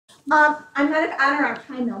I'm not an honor our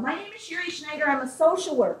time though. My name is Schneider. I'm a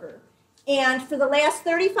social worker. And for the last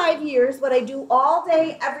 35 years, what I do all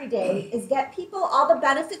day, every day, is get people all the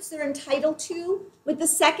benefits they're entitled to with the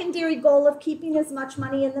secondary goal of keeping as much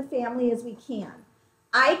money in the family as we can.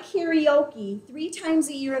 I karaoke 3 times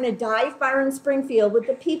a year in a dive bar in Springfield with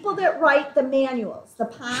the people that write the manuals, the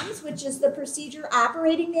POMS, which is the Procedure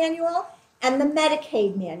Operating Manual, and the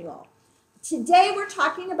Medicaid Manual. Today we're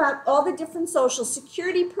talking about all the different Social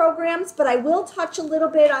Security programs, but I will touch a little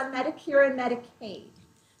bit on Medicare and Medicaid.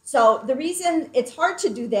 So the reason it's hard to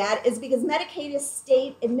do that is because Medicaid is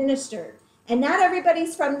state administered, and not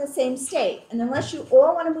everybody's from the same state. And unless you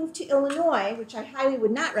all want to move to Illinois, which I highly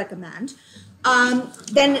would not recommend,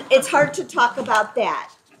 then it's hard to talk about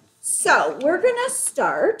that. So we're going to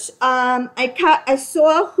start. I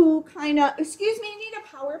saw who kind of, excuse me, you need a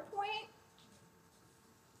PowerPoint?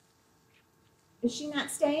 Is she not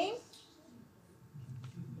staying?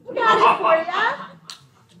 We got it for you.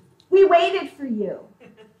 We waited for you.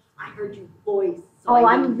 I heard your voice. So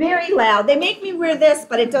I'm very loud. They make me wear this,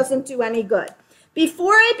 but it doesn't do any good.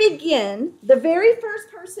 Before I begin, the very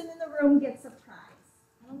first person in the room gets a prize.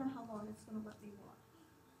 I don't know how long it's going to let me walk.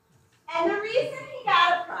 And the reason he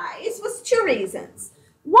got a prize was 2 reasons.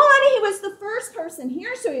 One, he was the first person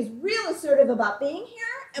here, so he's real assertive about being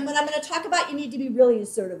here. And what I'm going to talk about, you need to be really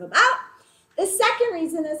assertive about. The second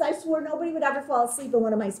reason is I swore nobody would ever fall asleep in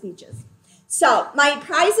one of my speeches. So my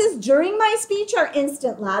prizes during my speech are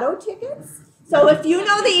instant lotto tickets. So if you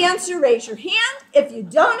know the answer, raise your hand. If you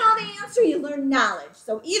don't know the answer, you learn knowledge.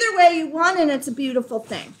 So either way, you won, and it's a beautiful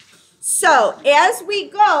thing. So as we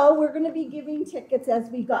go, we're going to be giving tickets as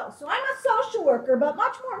we go. So I'm a social worker, but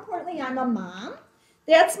much more importantly, I'm a mom.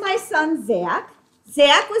 That's my son, Zach.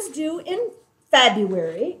 Zach was due in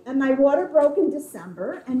February, and my water broke in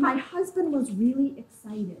December, and my husband was really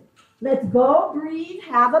excited. Let's go, breathe,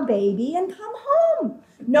 have a baby, and come home.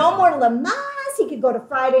 No more Lamaze. He could go to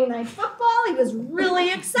Friday night football. He was really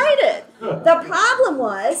excited. The problem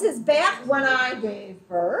was, is back when I gave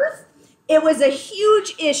birth, it was a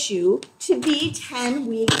huge issue to be 10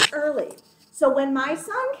 weeks early. So when my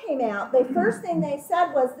son came out, the first thing they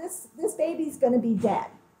said was, this baby's going to be dead.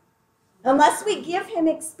 Unless we give him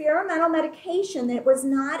experimental medication that was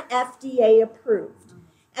not FDA approved.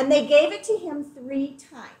 And they gave it to him 3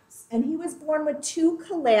 times. And he was born with 2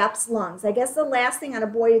 collapsed lungs. I guess the last thing on a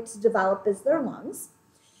boy to develop is their lungs.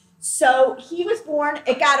 So he was born,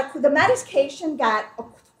 the medication got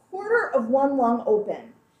 1/4 of 1 lung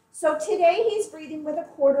open. So today he's breathing with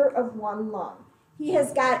 1/4 of 1 lung. He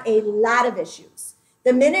has got a lot of issues.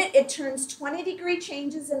 The minute it turns 20-degree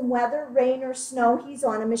changes in weather, rain, or snow, he's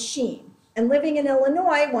on a machine. And living in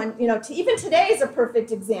Illinois, even today is a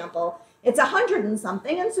perfect example. It's 100 and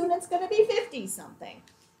something, and soon it's going to be 50 something.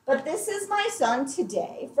 But this is my son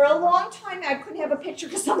today. For a long time, I couldn't have a picture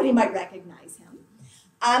because somebody might recognize him.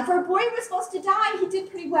 For a boy who was supposed to die, he did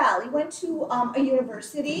pretty well. He went to a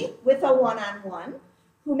university with a one-on-one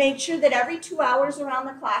who made sure that every 2 hours around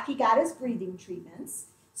the clock, he got his breathing treatments.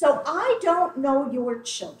 So I don't know your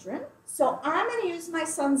children, so I'm going to use my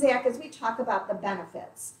son, Zach, as we talk about the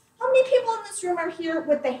benefits. How many people in this room are here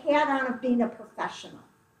with the hat on of being a professional?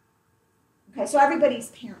 Okay, so everybody's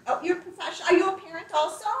parent. Oh, you're a professional. Are you a parent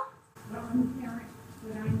also? Well, I'm a parent,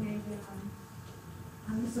 but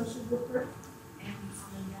I'm a social worker, and I'm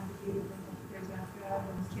a navigator for healthcare.gov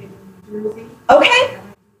in the state of New Jersey. Okay. And I do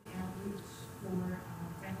outreach for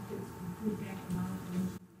benefits and food bank and monitoring.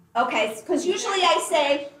 Okay, because usually I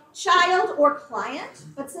say child or client,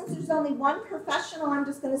 but since there's only one professional, I'm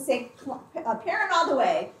just going to say parent all the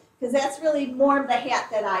way, because that's really more of the hat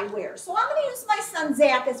that I wear. So I'm going to use my son,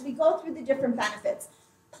 Zach, as we go through the different benefits.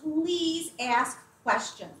 Please ask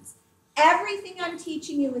questions. Everything I'm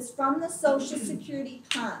teaching you is from the Social Security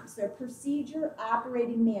POMS, their Procedure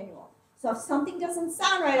Operating Manual. So if something doesn't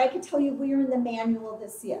sound right, I can tell you where in the manual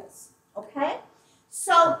this is, okay?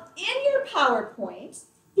 So in your PowerPoint,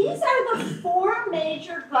 these are the 4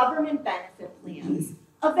 major government benefit plans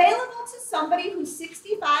available to somebody who's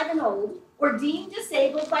 65 and old or deemed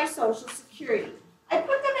disabled by Social Security. I put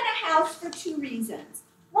them in a house for 2 reasons.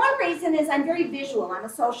 One reason is I'm very visual. I'm a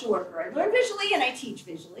social worker. I learn visually and I teach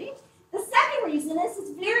visually. The second reason is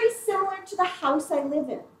it's very similar to the house I live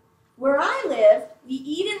in. Where I live, we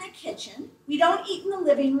eat in the kitchen. We don't eat in the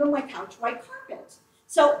living room like couch white carpet.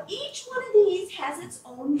 So each one of these has its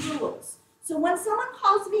own rules. So when someone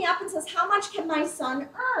calls me up and says, how much can my son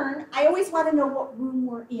earn? I always want to know what room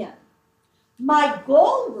we're in. My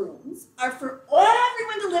goal rooms are for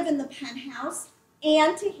everyone to live in the penthouse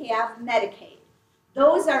and to have Medicaid.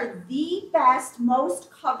 Those are the best, most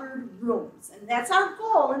covered rooms. And that's our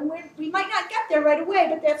goal. And we might not get there right away,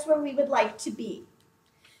 but that's where we would like to be.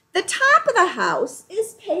 The top of the house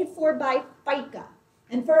is paid for by FICA.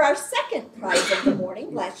 And for our second prize of the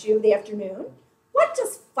morning, bless you, the afternoon, what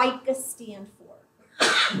does FICA stand for?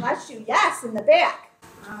 Bless you, yes, in the back.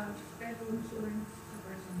 Federal Insurance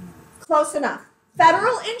Conversion. Close enough.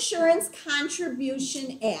 Federal Insurance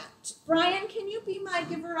Contribution Act. Brian, can you be my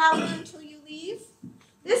giver outer until you leave?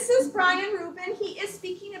 This is Brian Rubin. He is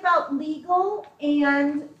speaking about legal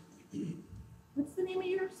and, what's the name of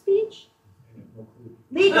your speech?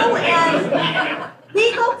 Legal and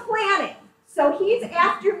legal planning. So he's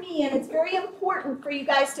after me, and it's very important for you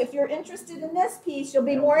guys to, if you're interested in this piece, you'll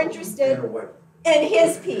be more interested in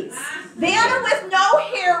his piece. Vanna with no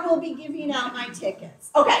hair will be giving out my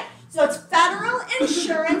tickets. Okay, so it's Federal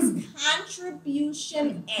Insurance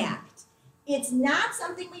Contribution Act. It's not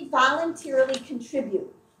something we voluntarily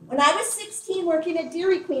contribute. When I was 16 working at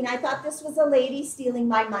Dairy Queen, I thought this was a lady stealing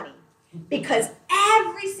my money because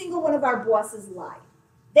every single one of our bosses lied.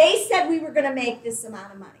 They said we were going to make this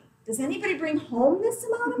amount of money. Does anybody bring home this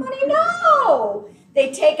amount of money? No.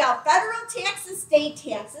 They take out federal taxes, state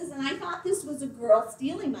taxes, and I thought this was a girl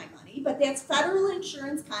stealing my money, but that's Federal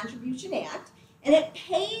Insurance Contribution Act, and it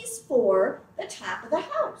pays for the top of the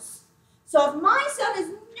house. So if my son has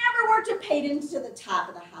never worked and paid into the top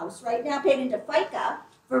of the house, right now paid into FICA,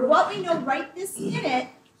 for what we know right this minute,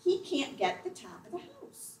 he can't get the top of the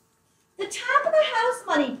house. The top of the house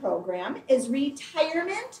money program is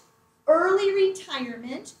retirement, early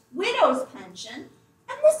retirement, widow's pension,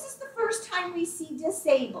 and this is the first time we see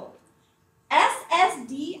disabled.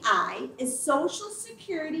 SSDI is Social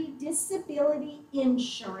Security Disability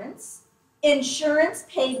Insurance, insurance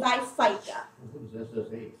paid by FICA. What is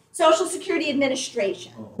SSA? Social Security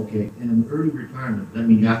Administration. Oh, okay. And early retirement, does that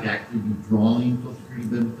mean you have to actually be drawing Social Security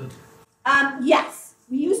benefits? Yes.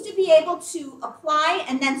 We used to be able to apply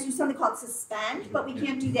and then do something called suspend, but we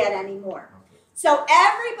can't do that anymore. Okay. So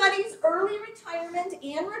everybody's early retirement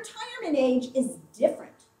and retirement age is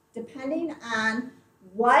different depending on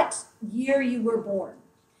what year you were born.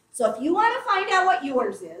 So if you want to find out what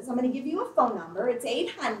yours is, I'm going to give you a phone number. It's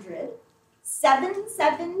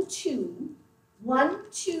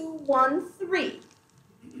 800-772-1213.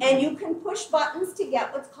 And you can push buttons to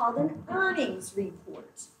get what's called an earnings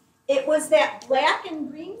report. It was that black and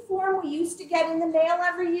green form we used to get in the mail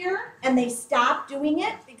every year, and they stopped doing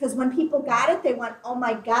it because when people got it, they went, oh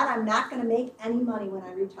my God, I'm not going to make any money when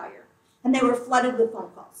I retire. And they were flooded with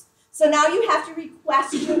phone calls. So now you have to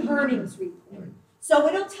request your earnings report. So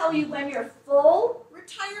it'll tell you when your full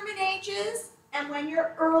retirement age is and when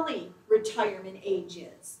your early retirement age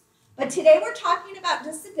is. But today we're talking about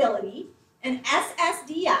disability, and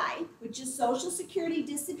SSDI, which is Social Security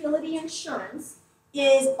Disability Insurance,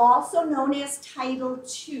 is also known as Title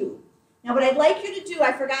II. Now what I'd like you to do,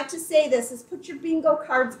 I forgot to say this, is put your bingo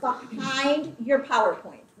cards behind your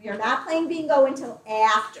PowerPoint. We are not playing bingo until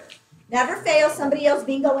after. Never fail, somebody else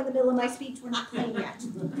bingo in the middle of my speech, we're not playing yet.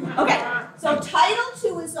 Okay, so Title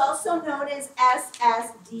II is also known as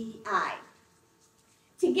SSDI.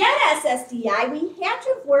 To get SSDI, we had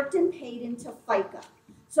to have worked and paid into FICA.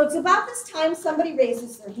 So it's about this time somebody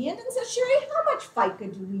raises their hand and says, Sherry, how much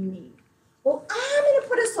FICA do we need? Well, I'm going to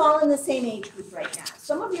put us all in the same age group right now.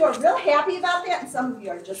 Some of you are real happy about that, and some of you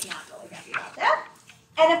are just not really happy about that.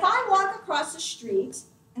 And if I walk across the street,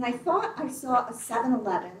 and I thought I saw a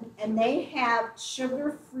 7-Eleven, and they have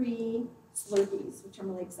sugar-free Slurpees, which I'm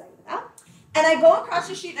really excited about, and I go across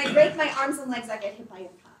the street, and I break my arms and legs, I get hit by a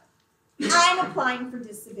car. I'm applying for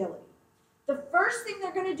disability. The first thing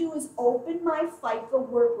they're going to do is open my FICA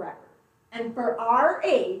work record. And for our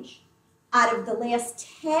age, out of the last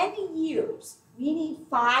 10 years, we need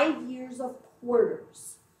 5 years of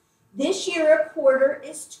quarters. This year, a quarter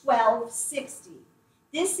is $12.60.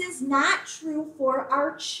 This is not true for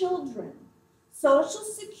our children. Social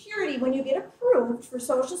Security, when you get approved for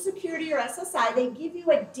Social Security or SSI, they give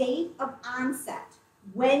you a date of onset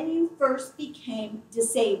when you first became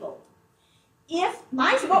disabled.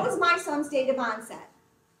 What was my son's date of onset?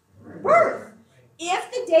 Birth.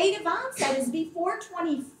 If the date of onset is before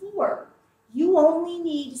 24, you only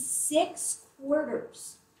need 6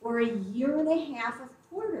 quarters or a year and a half of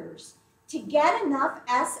quarters to get enough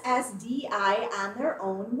SSDI on their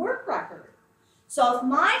own work record. So if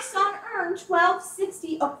my son earned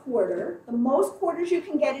 $12.60 a quarter, the most quarters you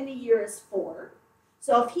can get in a year is 4.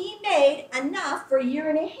 So if he made enough for a year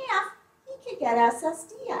and a half, he could get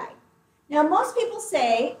SSDI. Now most people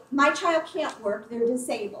say, my child can't work, they're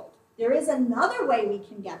disabled. There is another way we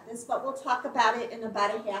can get this, but we'll talk about it in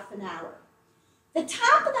about a half an hour. The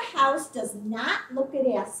top of the house does not look at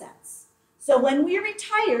assets. So when we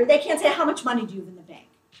retire, they can't say, how much money do you have in the bank?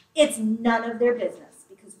 It's none of their business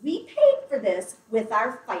because we paid for this with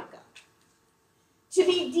our FICA. To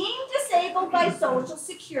be deemed disabled by Social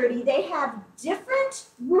Security, they have different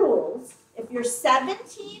rules if you're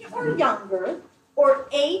 17 or younger or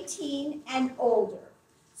 18 and older.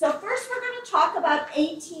 So first we're going to talk about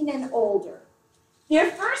 18 and older.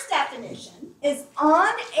 Their first definition is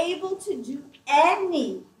unable to do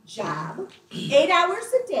any job, 8 hours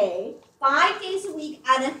a day, 5 days a week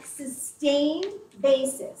on a sustained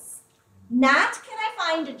basis. Not can I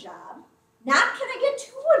find a job, not can I get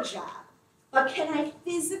to a job, but can I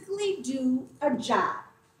physically do a job?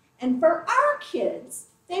 And for our kids,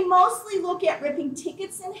 they mostly look at ripping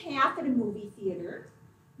tickets in half at a movie theater,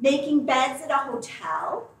 making beds at a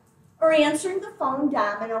hotel, or answering the phone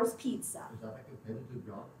Domino's Pizza. Is that a competitive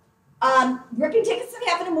job? Ripping tickets in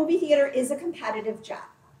half at a movie theater is a competitive job.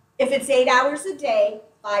 If it's 8 hours a day,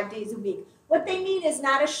 5 days a week. What they mean is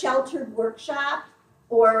not a sheltered workshop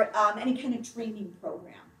or any kind of training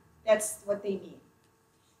program. That's what they mean.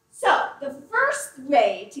 So the first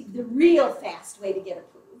way, the real fast way to get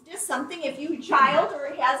approved is something if your child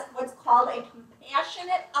or has what's called a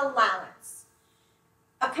compassionate allowance.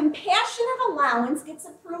 A compassionate allowance gets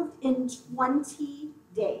approved in 20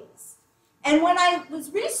 days. And when I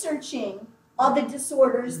was researching all the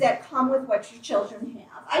disorders that come with what your children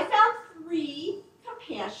have, I found 3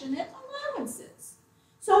 compassionate allowances.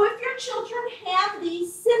 So if your children have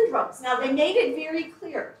these syndromes, now they made it very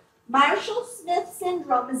clear. Marshall-Smith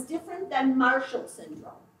syndrome is different than Marshall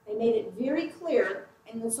syndrome. They made it very clear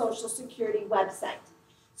in the Social Security website.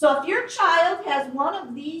 So if your child has one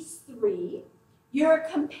of these 3, you're a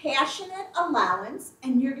compassionate allowance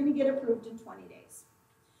and you're going to get approved in 20 days.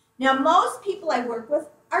 Now most people I work with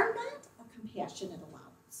are not a compassionate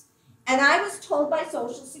allowance. And I was told by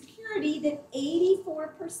Social Security that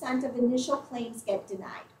 84% of initial claims get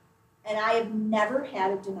denied. And I have never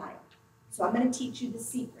had a denial. So I'm going to teach you the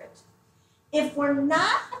secret. If we're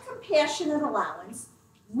not a compassionate allowance,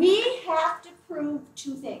 we have to prove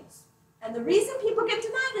 2 things. And the reason people get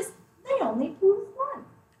denied is they only prove 1.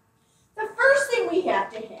 The first thing we have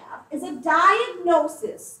to have is a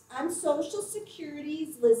diagnosis on Social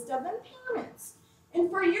Security's list of impairments. And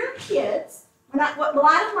for your kids, a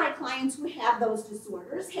lot of my clients who have those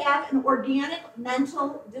disorders have an organic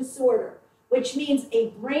mental disorder, which means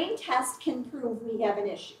a brain test can prove we have an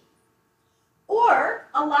issue. Or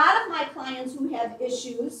a lot of my clients who have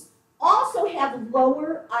issues also have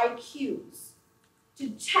lower IQs. To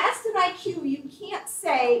test an IQ, you can't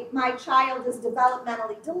say my child is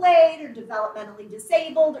developmentally delayed or developmentally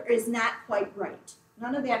disabled or is not quite right.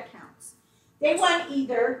 None of that counts. They want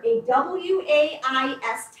either a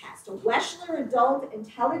WAIS test, a Wechsler Adult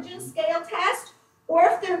Intelligence Scale test, or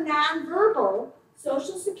if they're nonverbal,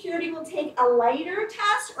 Social Security will take a lighter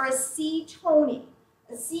test or a C-TONY.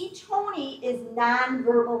 A C-TONY is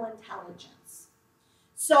nonverbal intelligence.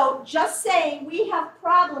 So just saying we have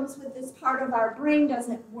problems with this part of our brain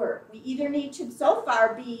doesn't work. We either need to, so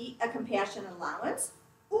far, be a compassionate allowance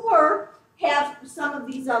or have some of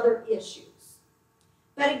these other issues.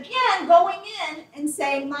 But again, going in and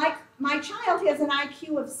saying my child has an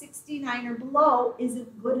IQ of 69 or below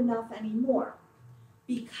isn't good enough anymore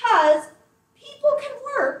because people can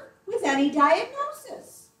work with any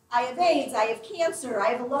diagnosis. I have AIDS, I have cancer, I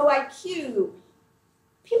have a low IQ.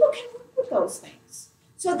 People can work with those things.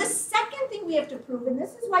 So the second thing we have to prove, and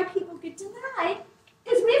this is why people get denied,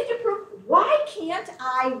 is we have to prove, why can't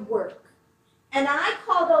I work? And I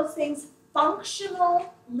call those things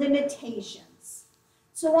functional limitations.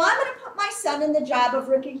 So I'm going to put my son in the job of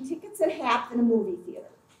ripping tickets in half in a movie theater.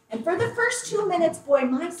 And for the first 2 minutes, boy,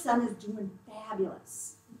 my son is doing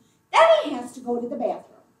fabulous. Then he has to go to the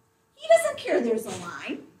bathroom. He doesn't care there's a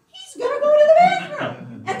line. He's going to go to the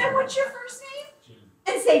bathroom. And then what's your first name? Jim.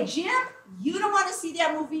 And say, Jim, you don't want to see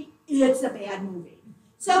that movie. It's a bad movie.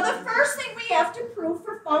 So the first thing we have to prove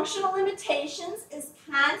for functional limitations is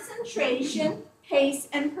concentration, pace,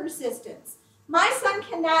 and persistence. My son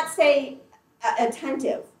cannot stay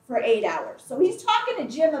attentive for 8 hours. So he's talking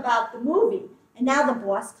to Jim about the movie, and now the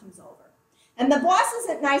boss comes over. And the boss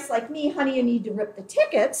isn't nice like me, honey, you need to rip the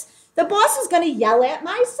tickets. The boss is going to yell at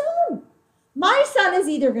my son. My son is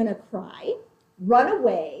either going to cry, run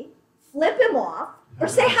away, flip him off, or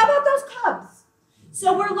say, how about those Cubs?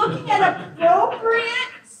 So we're looking at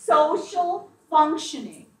appropriate social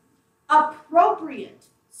functioning. Appropriate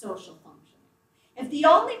social functioning. If the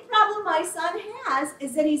only problem my son has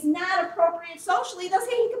is that he's not appropriate socially, they'll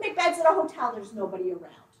say he can make beds at a hotel, there's nobody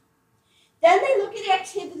around. Then they look at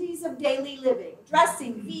activities of daily living,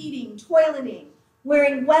 dressing, feeding, toileting.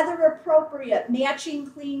 wearing weather-appropriate, matching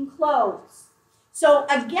clean clothes. So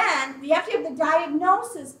again, we have to have the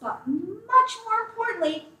diagnosis, but much more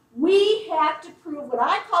importantly, we have to prove what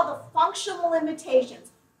I call the functional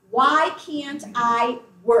limitations. Why can't I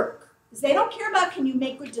work? Because they don't care about can you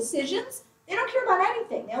make good decisions. They don't care about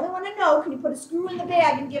anything. They only want to know, can you put a screw in the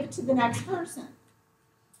bag and give it to the next person?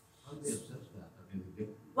 How do they assess that? I mean, they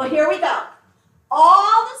get- Well, here we go.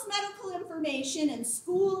 All this medical information and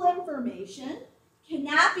school information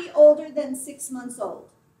cannot be older than 6 months old.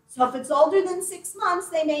 So if it's older than 6 months,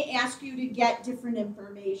 they may ask you to get different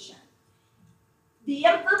information. The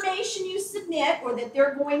information you submit or that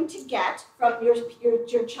they're going to get from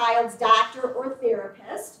your child's doctor or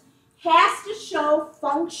therapist has to show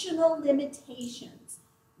functional limitations.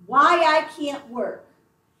 Why I can't work.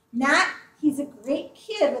 Not he's a great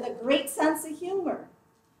kid with a great sense of humor.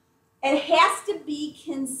 It has to be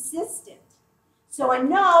consistent. So I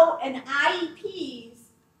know in IEPs,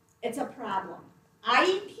 it's a problem.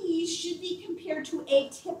 IEPs should be compared to a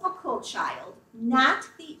typical child, not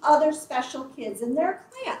the other special kids in their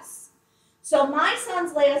class. So my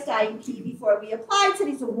son's last IEP before we applied said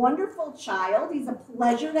he's a wonderful child. He's a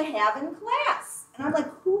pleasure to have in class. And I'm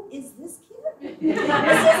like, who is this kid? This is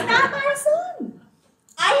not my son.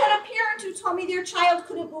 I had a parent who told me their child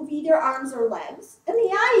couldn't move either arms or legs. And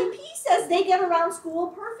the IEP says they get around school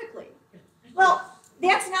perfectly. Well,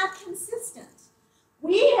 that's not consistent.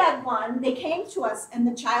 We had one, they came to us and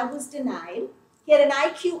the child was denied. He had an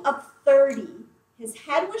IQ of 30. His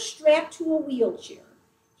head was strapped to a wheelchair.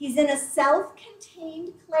 He's in a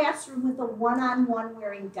self-contained classroom with a one-on-one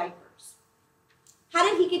wearing diapers. How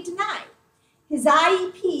did he get denied? His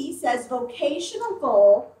IEP says vocational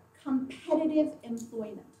goal, competitive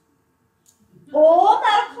employment. All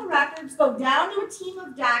medical records go down to a team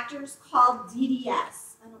of doctors called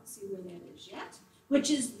DDS. I don't see where that is yet. Which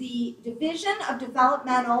is the Division of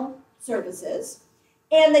Developmental Services.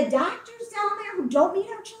 And the doctors down there who don't meet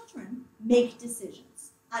our children make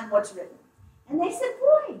decisions on what's written. And they said,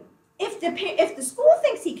 boy, if the school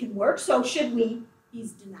thinks he can work, so should we,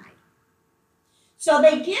 he's denied. So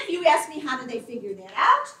they give, you asked me how do they figure that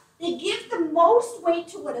out? They give the most weight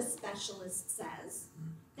to what a specialist says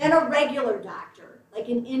than a regular doctor, like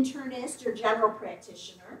an internist or general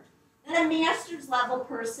practitioner. And a master's level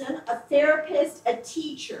person, a therapist, a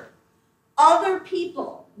teacher, other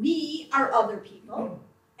people. We are other people,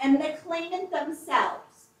 and the claimant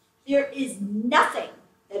themselves. There is nothing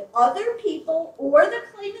that other people or the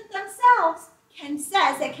claimant themselves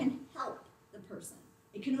says that can help the person.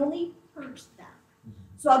 It can only hurt them.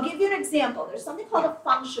 So I'll give you an example. There's something called a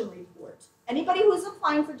function report. Anybody who is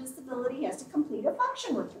applying for disability has to complete a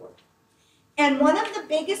function report. And one of the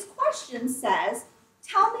biggest questions says,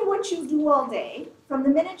 tell me what you do all day from the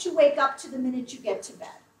minute you wake up to the minute you get to bed.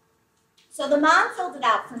 So the mom filled it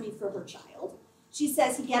out for me for her child. She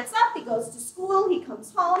says he gets up, he goes to school, he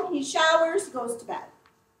comes home, he showers, he goes to bed.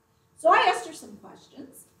 So I asked her some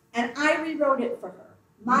questions, and I rewrote it for her.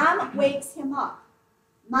 Mom wakes him up.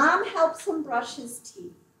 Mom helps him brush his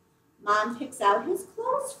teeth. Mom picks out his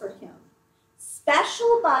clothes for him.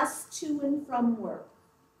 Special bus to and from work.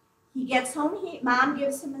 He gets home, Mom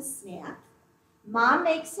gives him a snack. Mom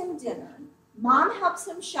makes him dinner. Mom helps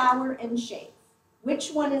him shower and shave.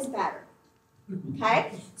 Which one is better?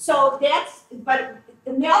 Okay? So that's, and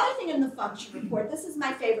the other thing in the function report, this is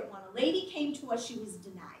my favorite one. A lady came to us, she was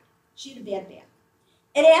denied. She had a bad back.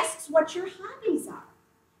 It asks what your hobbies are.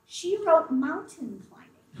 She wrote mountain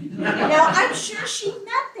climbing. Now, I'm sure she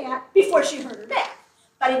meant that before she hurt her back,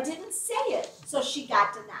 but it didn't say it, so she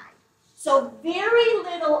got denied. So very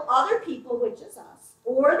little other people, which is us,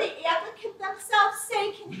 or the applicant themselves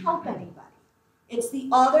say can help anybody. It's the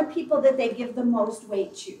other people that they give the most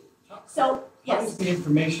weight to. So, How yes. is the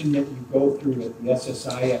information that you go through with the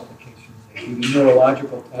SSI application, they do the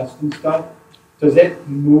neurological test and stuff, does it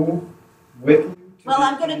move with you? Well,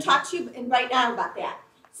 I'm going to talk to you right now about that.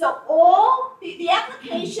 So all the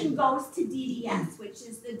application goes to DDS, which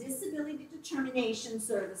is the Disability Determination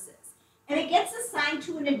Services. And it gets assigned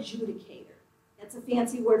to an adjudicator. That's a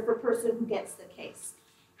fancy word for person who gets the case.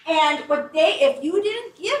 And if you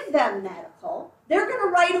didn't give them medical, they're going to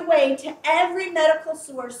write away to every medical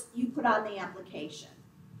source you put on the application.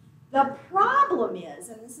 The problem is,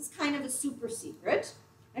 and this is kind of a super secret,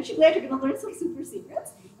 aren't you glad you're going to learn some super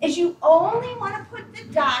secrets? Is you only want to put the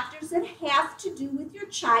doctors that have to do with your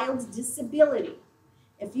child's disability.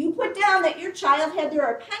 If you put down that your child had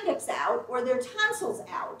their appendix out or their tonsils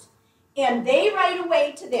out, and they write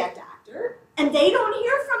away to that doctor, and they don't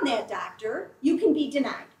hear from that doctor, you can be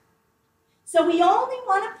denied. So we only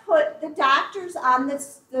want to put the doctors on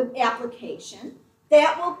the application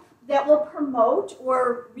that will that will promote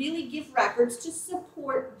or really give records to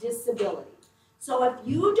support disability. So if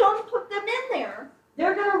you don't put them in there,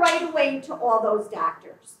 they're going to write away to all those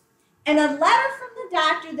doctors. And a letter from the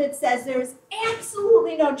doctor that says there's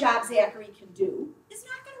absolutely no job Zachary can do is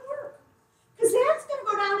not going to work. Because that's going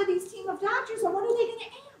to go down to these team of doctors, and what are they going to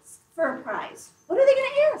ask for a prize? What are they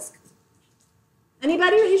going to ask?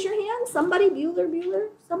 Anybody raise your hand? Somebody? Bueller?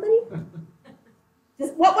 Somebody?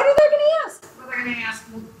 What are they going to ask? Well, they're gonna ask,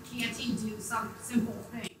 well, can't he do some simple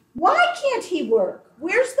thing? Why can't he work?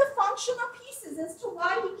 Where's the functional pieces as to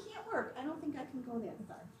why he can't work? I don't think I can go that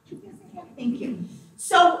far. Yes, I can. Thank you.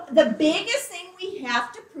 So the biggest thing we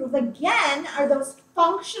have to prove, again, are those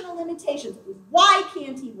functional limitations. Why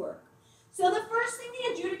can't he work? So the first thing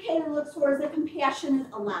the adjudicator looks for is a compassionate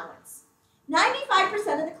allowance. 95%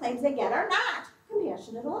 of the claims they get are not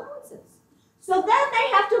compassionate allowances. So then they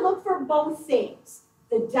have to look for both things.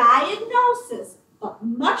 The diagnosis, but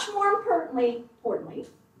much more importantly,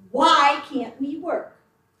 why can't we work?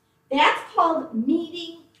 That's called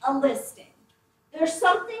meeting a listing. There's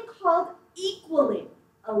something called equaling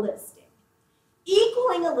a listing.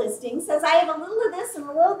 Equaling a listing says I have a little of this and a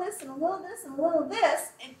little of this and a little of this and a little of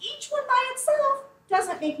this, and each one by itself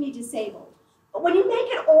doesn't make me disabled. But when you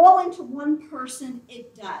make it all into one person,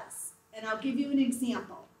 it does. And I'll give you an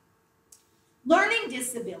example. Learning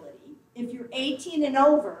disability, if you're 18 and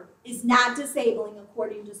over, is not disabling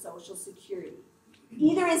according to Social Security.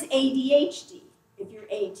 Neither is ADHD if you're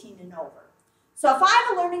 18 and over. So if I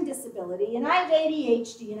have a learning disability and I have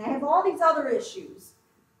ADHD and I have all these other issues,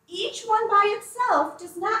 each one by itself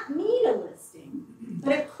does not meet a listing,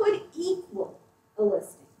 but it could equal a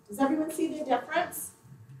listing. Does everyone see the difference?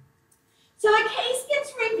 So a case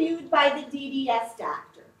gets reviewed by the DDS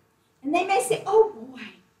doctor, and they may say, oh boy,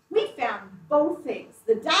 we found both things,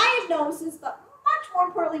 the diagnosis, but much more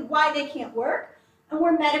importantly, why they can't work, and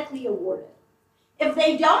we're medically awarded. If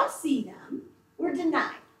they don't see them, we're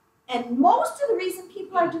denied. And most of the reason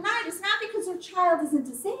people are denied is not because their child isn't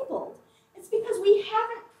disabled, it's because we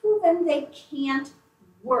haven't proven they can't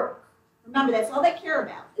work. Remember, that's all they care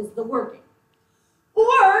about, is the working.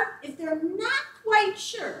 Or, if they're not quite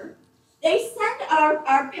sure, they send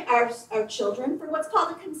our children for what's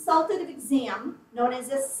called a consultative exam, known as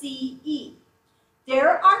a CE.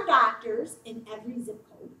 There are doctors in every zip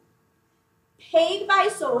code paid by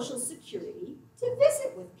Social Security to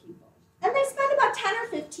visit with people. And they spend about 10 or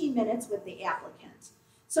 15 minutes with the applicant.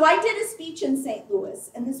 So I did a speech in St.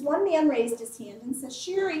 Louis, and this one man raised his hand and said,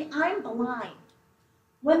 Sherry, I'm blind.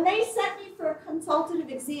 When they sent me for a consultative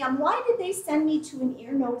exam, why did they send me to an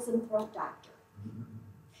ear, nose, and throat doctor?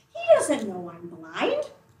 He doesn't know I'm blind.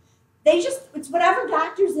 It's whatever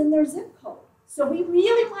doctor's in their zip code. So we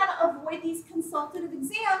really want to avoid these consultative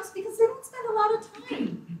exams because they don't spend a lot of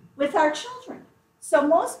time with our children. So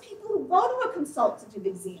most people who go to a consultative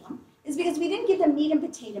exam is because we didn't give them meat and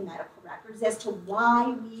potato medical records as to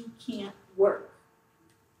why we can't work.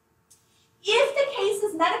 If the case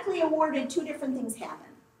is medically awarded, two different things happen.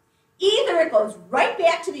 Either it goes right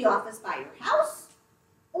back to the office by your house,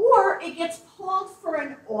 or it gets pulled for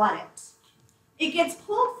an audit. It gets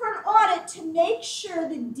pulled for an audit to make sure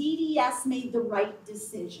the DDS made the right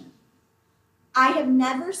decision. I have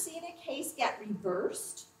never seen a case get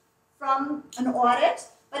reversed from an audit,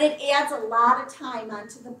 but it adds a lot of time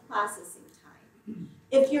onto the processing time.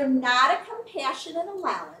 If you're not a compassionate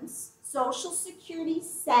allowance, Social Security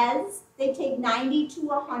says they take 90 to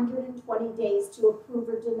 120 days to approve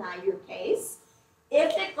or deny your case.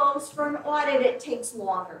 If it goes for an audit, it takes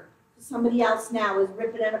longer. Somebody else now is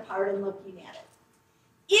ripping it apart and looking at it.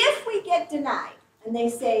 If we get denied, and they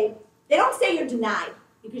don't say you're denied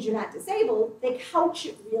because you're not disabled, they couch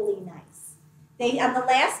it really nice. On the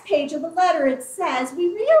last page of the letter, it says, we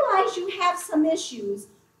realize you have some issues,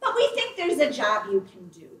 but we think there's a job you can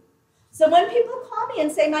do. So when people call me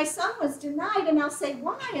and say, my son was denied, and I'll say,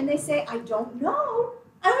 why? And they say, I don't know.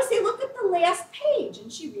 I always say, look at the last page.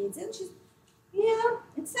 And she reads it, and she's, yeah,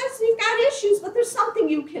 it says you've got issues, but there's something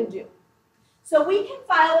you can do. So we can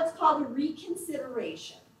file what's called a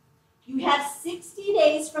reconsideration. You have 60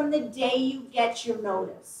 days from the day you get your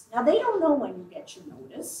notice. Now, they don't know when you get your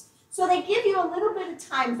notice, so they give you a little bit of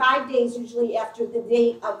time, 5 days usually after the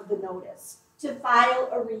date of the notice, to file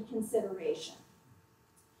a reconsideration.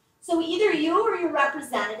 So either you or your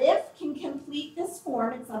representative can complete this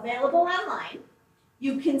form. It's available online.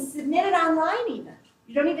 You can submit it online even.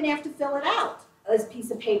 You don't even have to fill it out as a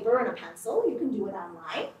piece of paper and a pencil. You can do it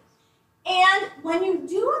online. And when you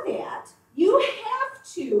do that, you have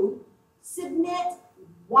to submit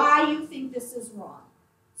why you think this is wrong.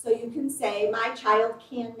 So you can say, my child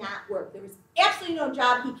cannot work. There is absolutely no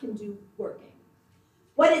job he can do working.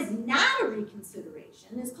 What is not a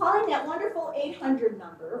reconsideration is calling that wonderful 800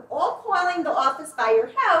 number, or calling the office by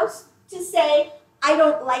your house to say, I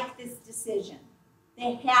don't like this decision.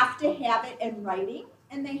 They have to have it in writing,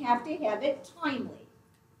 and they have to have it timely.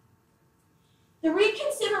 The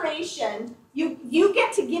reconsideration, you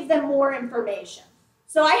get to give them more information.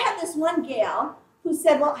 So I had this one gal who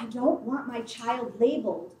said, well, I don't want my child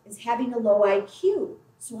labeled as having a low IQ,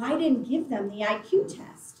 so I didn't give them the IQ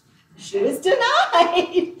test. She was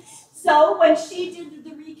denied. So when she did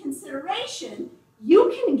the reconsideration,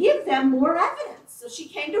 you can give them more evidence. So she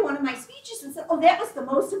came to one of my speeches and said, oh, that was the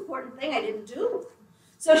most important thing I didn't do.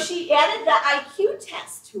 So she added the IQ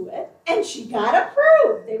test to it, and she got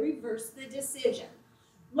approved. They reversed the decision.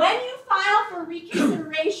 When you file for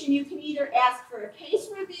reconsideration, you can either ask for a case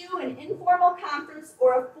review, an informal conference,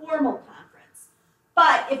 or a formal conference.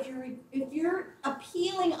 But if you're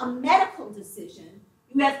appealing a medical decision,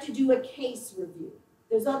 you have to do a case review.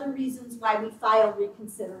 There's other reasons why we file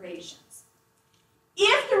reconsiderations.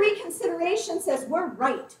 If the reconsideration says, we're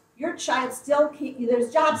right, your child still can't,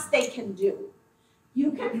 there's jobs they can do,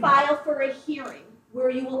 you can file for a hearing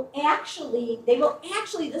where they will actually,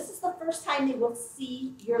 this is the first time they will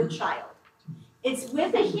see your child. It's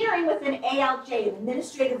with a hearing with an ALJ, an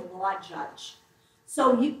administrative law judge.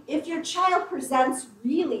 So if your child presents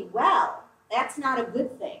really well, that's not a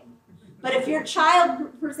good thing. But if your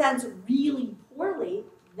child presents really poorly,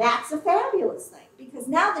 that's a fabulous thing, because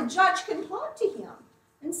now the judge can talk to him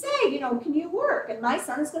and say, can you work? And my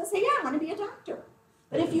son is going to say, yeah, I want to be a doctor.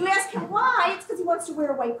 But if you ask him why, it's because he wants to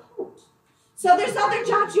wear a white coat. So there's other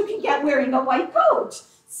jobs you can get wearing a white coat.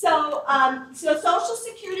 So Social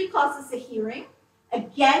Security calls this a hearing.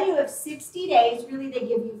 Again, you have 60 days. Really, they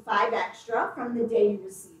give you 5 extra from the day you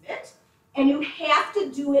receive it. And you have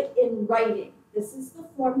to do it in writing. This is the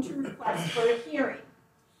form to request for a hearing.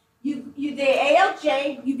 The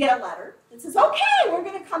ALJ, you get a letter that says, okay, we're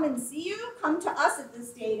going to come and see you. Come to us at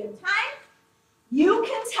this date and time. You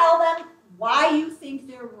can tell them why you think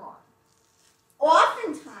they're wrong.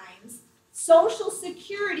 Oftentimes, Social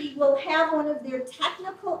Security will have one of their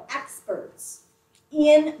technical experts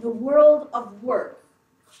in the world of work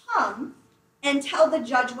come and tell the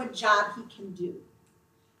judge what job he can do.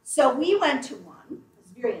 So we went to one, it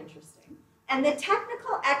was very interesting, and the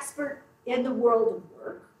technical expert in the world of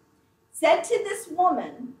work said to this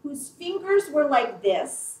woman whose fingers were like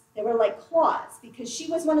this, they were like claws, because she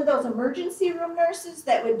was one of those emergency room nurses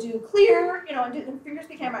that would do clear, and the fingers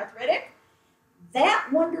became arthritic. That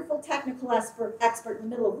wonderful technical expert in the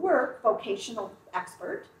middle of work, vocational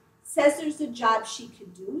expert, says there's a job she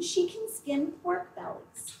could do. She can skin pork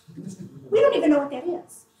bellies. We don't even know what that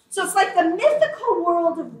is. So it's like the mythical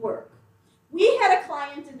world of work. We had a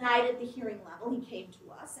client denied at the hearing level. He came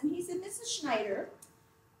to us and he said, Mrs. Schneider,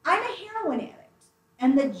 I'm a heroin addict.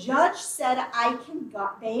 And the judge said I can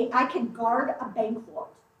guard a bank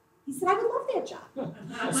vault. He said, I would love that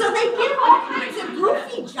job. So they give all kinds of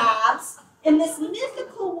goofy jobs in this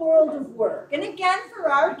mythical world of work. And again, for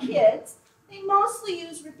our kids, they mostly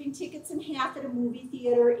use ripping tickets in half at a movie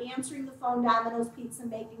theater, answering the phone, Domino's Pizza,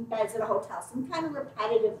 making beds at a hotel, some kind of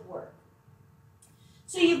repetitive work.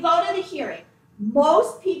 So you go to the hearing.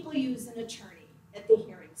 Most people use an attorney at the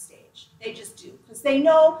hearing stage. They just do, because they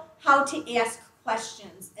know how to ask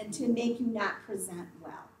questions and to make you not present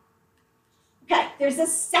well. Okay, there's a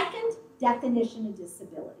second definition of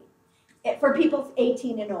disability for people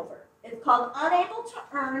 18 and over. It's called unable to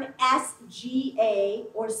earn SGA,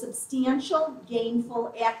 or substantial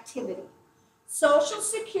gainful activity. Social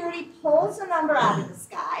Security pulls a number out of the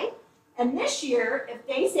sky, and this year, if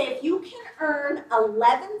they say if you can earn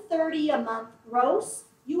 $11.30 a month gross,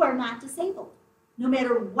 you are not disabled, no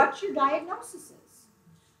matter what your diagnosis is.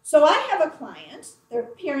 So I have a client, their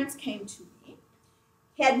parents came to me,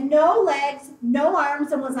 had no legs, no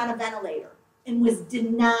arms, and was on a ventilator, and was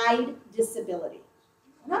denied disability.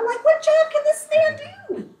 And I'm like, what job can this man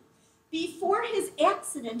do? Before his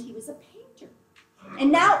accident, he was a painter.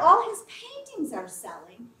 And now all his paintings are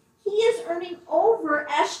selling. He is earning over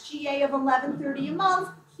SGA of $11.30 a month.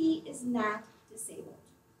 He is not disabled.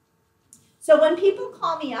 So when people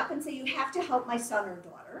call me up and say, you have to help my son or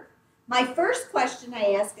daughter, my first question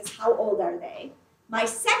I ask is, how old are they? My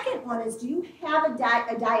second one is, do you have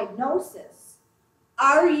a diagnosis?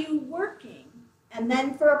 Are you working? And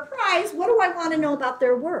then for a prize, what do I want to know about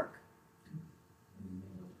their work?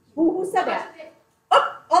 Who said that?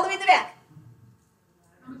 Oh, all the way in the back.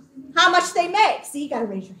 How much they make. See, you got to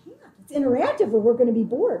raise your hand. It's interactive or we're going to be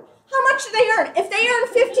bored. How much do they earn? If they earn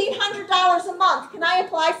 $1,500 a month, can I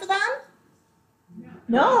apply for them?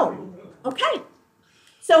 No. Okay.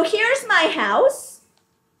 So here's my house.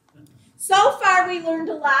 So far, we learned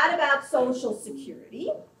a lot about Social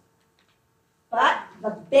Security, but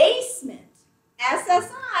the basement,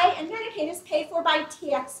 SSI and Medicaid, is paid for by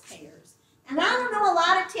taxpayers. And I don't know, a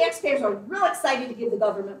lot of taxpayers are real excited to give the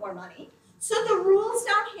government more money. So the rules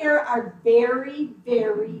down here are very,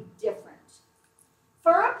 very different.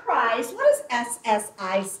 For a prize, what does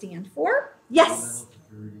SSI stand for? Yes.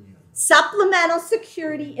 Supplemental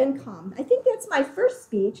Security Income. I think that's my first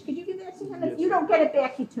speech. Could you give that to him? If you don't get it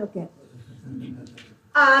back, he took it.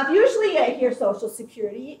 Usually I hear Social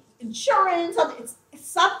Security, insurance, it's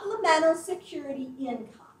Supplemental Security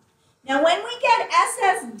Income. Now when we get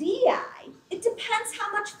SSDI, it depends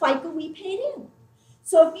how much FICA we paid in.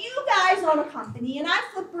 So if you guys own a company and I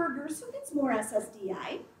flip burgers, who gets more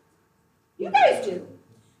SSDI? You guys do.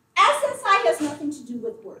 SSI has nothing to do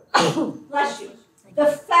with work. Bless you. The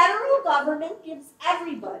federal government gives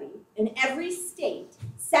everybody in every state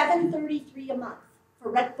 $733 a month for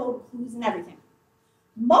rent, boat, cruise, and everything.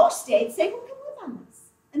 Most states say, who can live on this?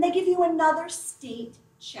 And they give you another state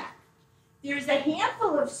check. There's a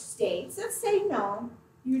handful of states that say, no,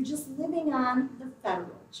 you're just living on the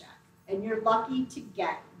federal check, and you're lucky to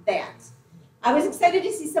get that. I was excited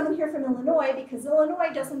to see someone here from Illinois because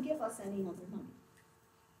Illinois doesn't give us any other money.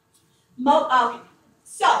 Okay,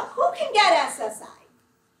 so who can get SSI?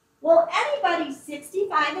 Well, anybody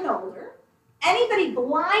 65 and older, anybody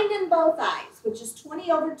blind in both eyes, which is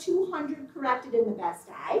 20 over 200 corrected in the best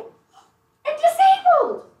eye, and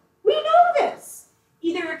disabled. We know this.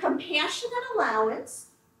 Either a compassionate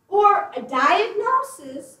allowance or a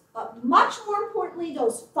diagnosis, but much more importantly,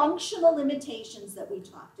 those functional limitations that we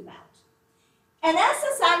talked about. And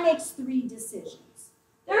SSI makes 3 decisions.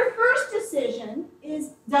 Their first decision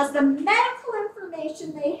is, does the medical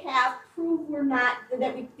information they have prove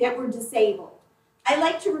that we're disabled? I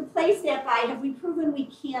like to replace that by, have we proven we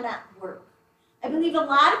cannot work? I believe a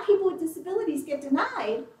lot of people with disabilities get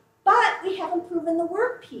denied, but we haven't proven the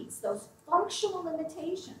work piece, those functional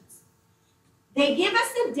limitations. They give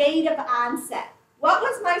us a date of onset. What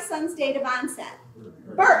was my son's date of onset?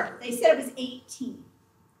 Birth. They said it was 18.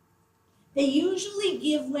 They usually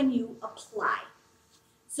give when you apply.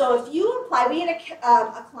 So if you apply, we had a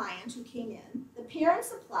client who came in, the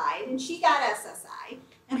parents applied, and she got SSI,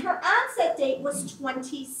 and her onset date was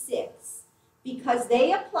 26 because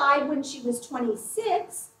they applied when she was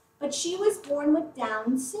 26, but she was born with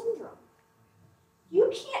Down syndrome. You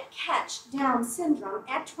can't catch Down syndrome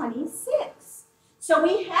at 26. So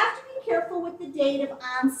we have to be careful with the date of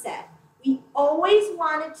onset. We always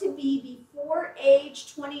want it to be before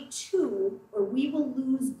age 22 or we will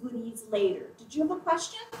lose goodies later. Did you have a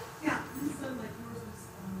question? Yeah, you said like yours was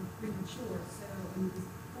premature, so when you was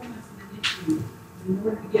 4 months of an issue, in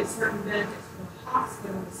order to get certain benefits from the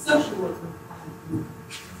hospital, the social worker applied for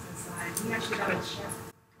SSI. He actually got a check.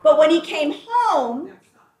 But when he came home,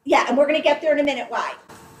 yeah, and we're going to get there in a minute. Why?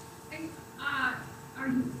 And, are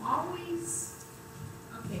you always,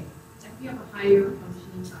 okay, if you have a higher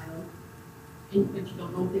functioning child, but you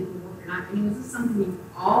don't know if they can work or not, I mean, is this something you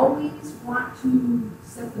always want to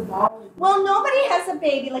set the ball? Well, nobody has a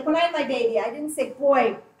baby. Like when I had my baby, I didn't say,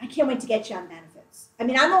 boy, I can't wait to get you on benefits. I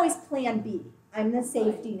mean, I'm always plan B. I'm the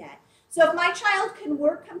safety net. So if my child can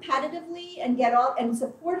work competitively and and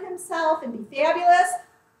support himself and be fabulous,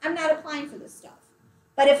 I'm not applying for this stuff.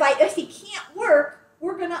 But if he can't work,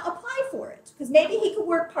 we're going to apply for it. Because maybe he could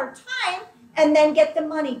work part-time and then get the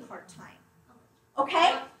money part-time. Okay?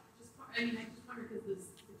 I just wonder because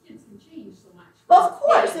the kids can change so much. Well, of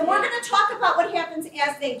course. And we're going to talk about what happens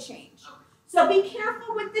as they change. So be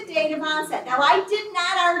careful with the date of onset. Now, I did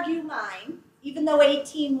not argue mine, even though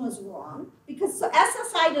 18 was wrong, because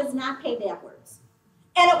SSI does not pay backwards.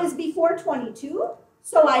 And it was before 22,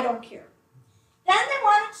 so I don't care. Then they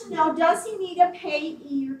wanted to know, does he need a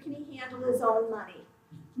payee or can he handle his own money?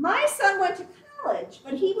 My son went to college,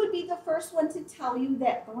 but he would be the first one to tell you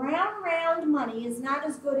that brown round money is not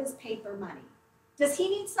as good as paper money. Does he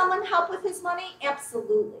need someone to help with his money?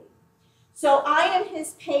 Absolutely. So I am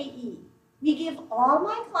his payee. We give all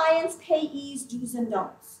my clients payees do's and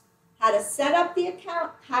don'ts. How to set up the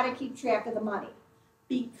account, how to keep track of the money.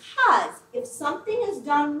 Because if something is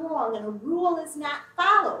done wrong and a rule is not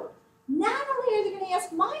followed, not only are they going to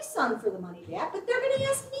ask my son for the money back, but they're going to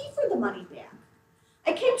ask me for the money back.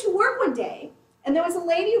 I came to work one day, and there was a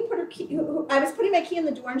lady who put her key, I was putting my key in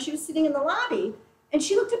the door, and she was sitting in the lobby, and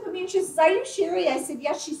she looked up at me and she says, are you Sherry? I said,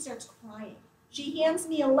 yes. She starts crying. She hands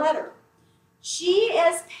me a letter. She,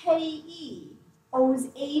 as payee, owes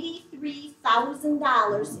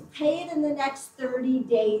 $83,000. Pay it in the next 30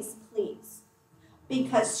 days, please.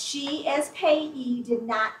 Because she, as payee, did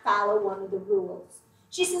not follow one of the rules.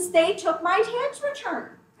 She says, they took my tax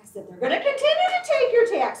return. I said, they're going to continue to take your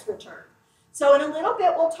tax return. So in a little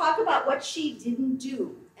bit, we'll talk about what she didn't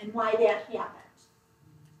do and why that happened.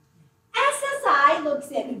 SSI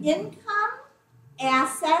looks at income,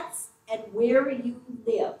 assets, and where you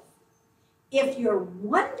live. If you're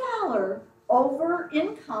 $1 over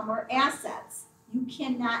income or assets, you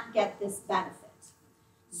cannot get this benefit.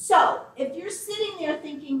 So if you're sitting there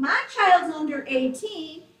thinking, my child's under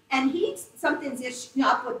 18 and something's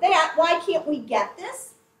up with that, why can't we get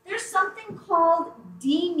this? There's something called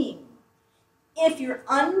deeming. If you're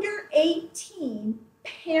under 18,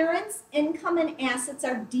 parents' income and assets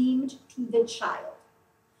are deemed to the child.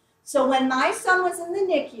 So when my son was in the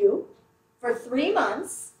NICU for 3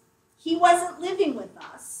 months, he wasn't living with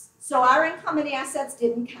us, so our income and assets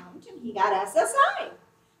didn't count, and he got SSI.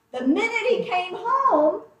 The minute he came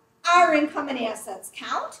home, our income and assets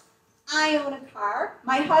count. I own a car,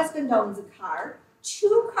 my husband owns a car,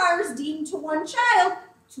 2 cars deemed to 1 child,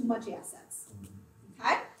 too much assets,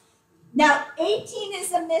 okay? Now, 18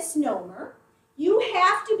 is a misnomer. You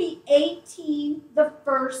have to be 18 the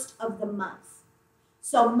first of the month.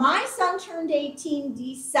 So my son turned 18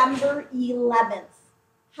 December 11th.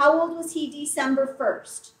 How old was he December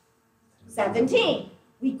 1st? 17.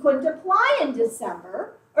 We couldn't apply in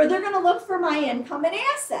December, or they're going to look for my income and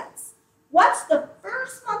assets. What's the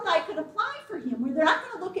first month I could apply for him where they're not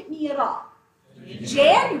going to look at me at all?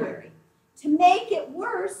 January. To make it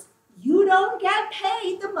worse, you don't get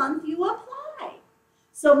paid the month you apply.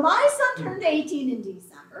 So my son turned 18 in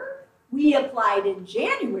December. We applied in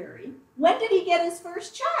January. When did he get his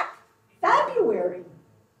first check? February.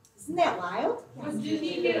 Isn't that wild? When you do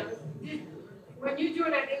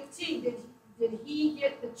it at 18, did he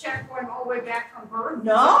get the check going all the way back from birth?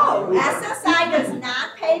 No, SSI does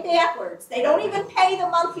not pay backwards. They don't even pay the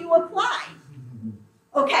month you apply.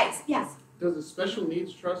 Okay, yes? Does the special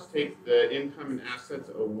needs trust take the income and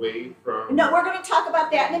assets away from? No, we're going to talk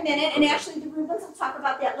about that in a minute, and actually the Rubens will talk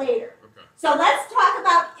about that later. Okay. So let's talk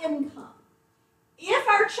about income. If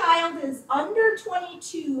our child is under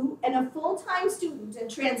 22 and a full-time student,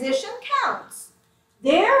 and transition counts,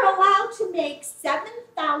 they're allowed to make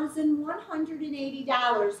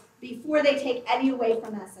 $7,180 before they take any away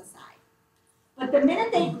from SSI. But the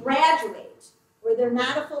minute they graduate, or they're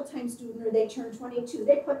not a full-time student, or they turn 22,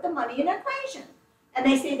 they put the money in an equation. And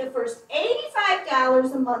they say the first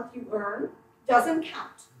 $85 a month you earn doesn't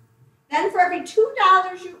count. Then for every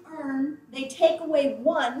 $2 you earn, they take away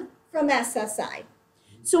 1 from SSI.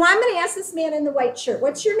 So I'm going to ask this man in the white shirt.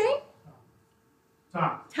 What's your name?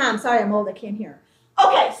 Tom. Tom, sorry, I'm old, I can't hear.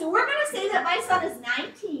 Okay, so we're going to say that my son is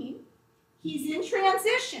 19. He's in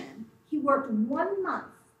transition. He worked 1 month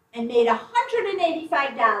and made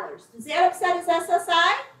 $185. Does that upset his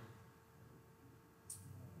SSI?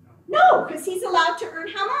 No, because he's allowed to earn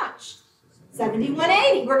how much?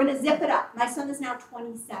 $7,180. We're going to zip it up. My son is now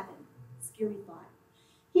 27. Scary thought.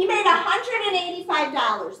 He made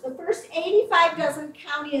 $185. The first 85 doesn't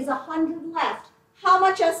count. He has 100 left. How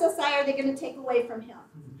much SSI are they going to take away from him?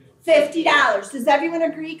 $50. Does everyone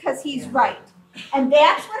agree? Because he's right. And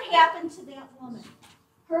that's what happened to that woman.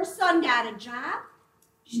 Her son got a job.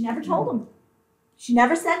 She never told him. She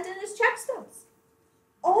never sent in his check stubs.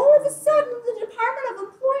 All of a sudden, the Department of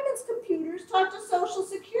Employment's computers talked to Social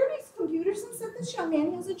Security's computers and said, this young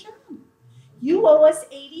man has a job. You owe us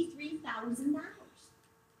 $83,000.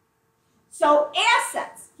 So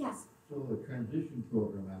assets, yes. So the transition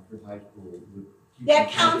program after high school would. That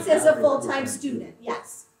counts as a full-time student,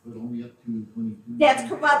 yes. But only up to 22? That's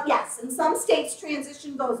correct, yes. In some states,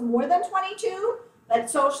 transition goes more than 22, but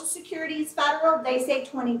Social Security is federal, they say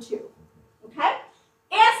 22, okay?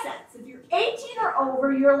 Assets, if you're 18 or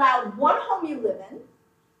over, you're allowed 1 home you live in.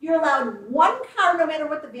 You're allowed 1 car no matter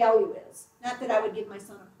what the value is. Not that I would give my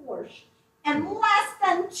son a Porsche. And less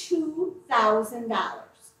than $2,000.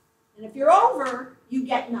 And if you're over, you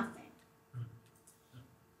get nothing.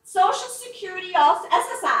 Social Security, also,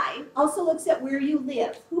 SSI, also looks at where you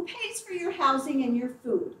live. Who pays for your housing and your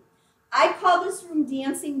food? I call this room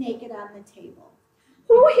dancing naked on the table.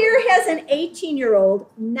 Who here has an 18-year-old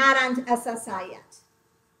not on SSI yet?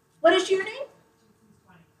 What is your name?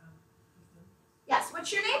 Yes,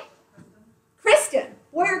 what's your name? Kristen.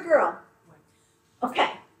 Boy or girl?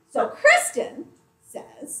 Okay, so Kristen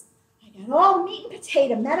says, I got all meat and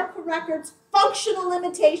potato, medical records, functional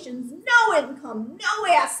limitations, no income, no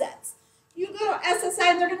assets. You go to SSI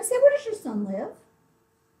and they're going to say, where does your son live?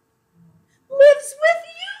 Lives with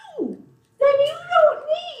you. Then you don't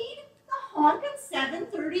need the honking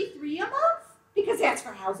 $733 a month because that's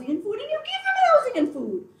for housing and food, and you give them housing and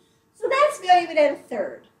food. So that's valued at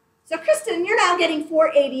 1/3. So Kristen, you're now getting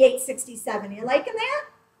 $488.67. You liking that?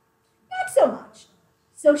 Not so much.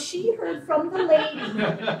 So she heard from the lady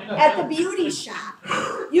at the beauty shop,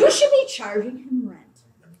 you should be charging him rent.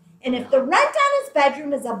 And if the rent on his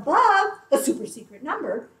bedroom is above the super secret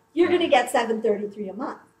number, you're going to get $733 a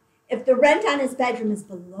month. If the rent on his bedroom is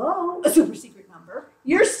below a super secret number,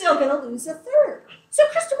 you're still going to lose a third. So,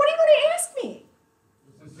 Kristen, what are you going to ask me?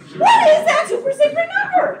 What is that super secret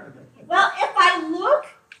number? Well, if I look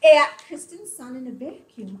at Kristen's son in a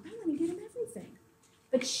vacuum, I'm going to get him everything.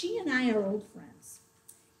 But she and I are old friends.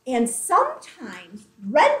 And sometimes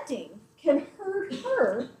renting can hurt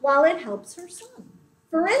her while it helps her son.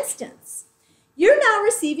 For instance, you're now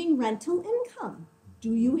receiving rental income.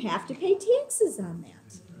 Do you have to pay taxes on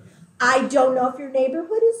that? I don't know if your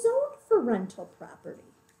neighborhood is zoned for rental property.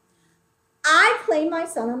 I claim my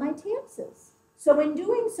son on my taxes. So in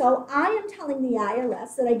doing so, I am telling the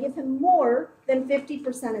IRS that I give him more than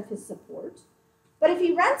 50% of his support. But if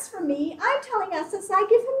he rents from me, I'm telling SSI I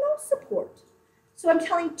give him no support. So I'm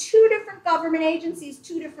telling two different government agencies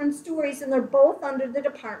two different stories, and they're both under the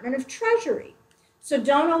Department of Treasury. So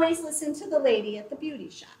don't always listen to the lady at the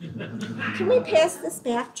beauty shop. Can we pass this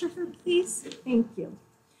back to her, please? Thank you.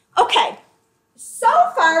 Okay, so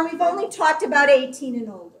far we've only talked about 18 and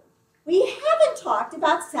older. We haven't talked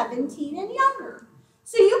about 17 and younger.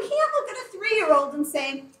 So you can't look at a 3-year-old and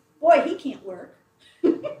say, boy, he can't work.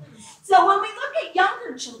 So when we look at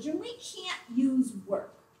younger children, we can't use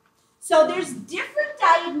work. So there's different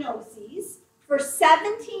diagnoses for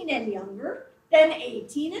 17 and younger than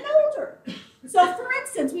 18 and older. So for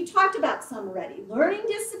instance, we talked about some already. Learning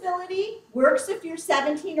disability works if you're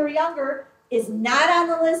 17 or younger, is not on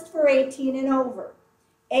the list for 18 and over.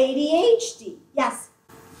 ADHD, yes?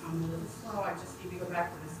 I'm a little slow, I just need to go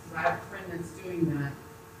back to this, because I have a friend that's doing that.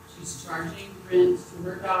 She's charging rent to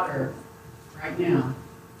her daughter right now,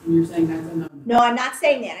 and you're saying that's a number. No, I'm not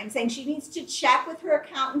saying that. I'm saying she needs to check with her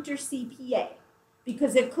accountant or CPA,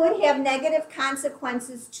 because it could have negative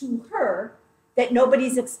consequences to her that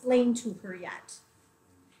nobody's explained to her yet.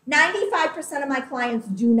 95% of my clients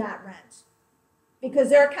do not rent because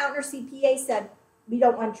their accountant or CPA said, we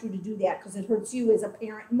don't want you to do that because it hurts you as a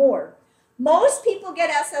parent more. Most people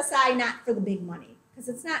get SSI not for the big money because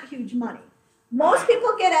it's not huge money. Most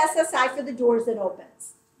people get SSI for the doors it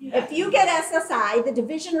opens. If you get SSI, the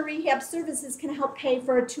Division of Rehab Services can help pay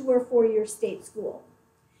for a 2 or 4 year state school.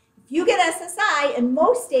 If you get SSI, in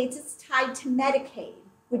most states it's tied to Medicaid,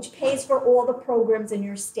 which pays for all the programs in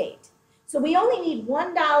your state. So we only need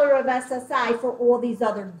 $1 of SSI for all these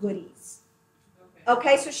other goodies.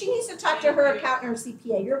 Okay, so she needs to talk to her accountant or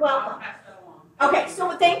CPA. You're welcome. Okay,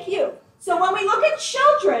 so thank you. So when we look at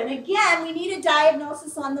children, again, we need a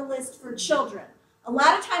diagnosis on the list for children. A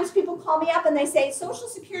lot of times people call me up and they say, Social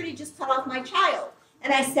Security just cut off my child.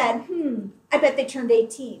 And I said, I bet they turned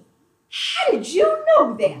 18. How did you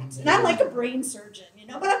know that? And I'm like a brain surgeon,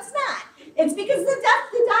 but it's not. It's because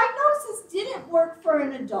the diagnosis didn't work for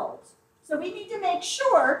an adult. So we need to make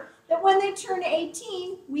sure that when they turn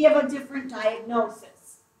 18, we have a different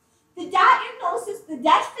diagnosis. The diagnosis, the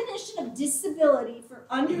definition of disability for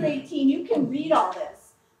under 18, you can read all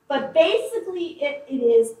this, but basically it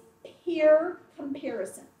is peer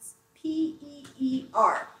comparisons,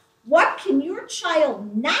 P-E-E-R. What can your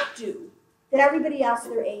child not do that everybody else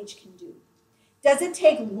their age can do? Does it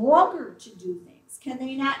take longer to do things? Can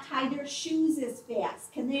they not tie their shoes as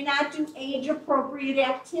fast? Can they not do age-appropriate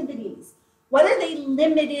activities? What are they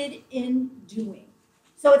limited in doing?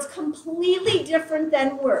 So it's completely different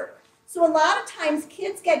than work. So a lot of times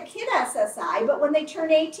kids get kid SSI, but when they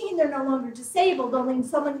turn 18, they're no longer disabled, only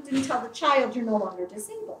someone didn't tell the child you're no longer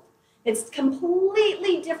disabled. It's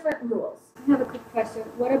completely different rules. I have a quick question.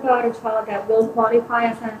 What about a child that will qualify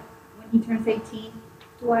as when he turns 18?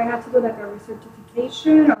 Do I have to do like a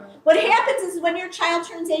recertification? Or? What happens is when your child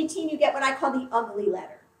turns 18, you get what I call the ugly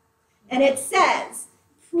letter. And it says,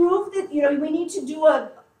 prove that, we need to do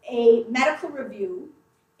a medical review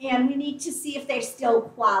and we need to see if they still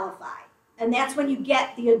qualify. And that's when you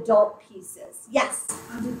get the adult pieces. Yes?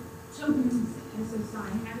 The children's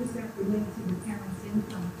SSI, how does that relate to the parent's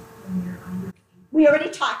income when they're under 18? We already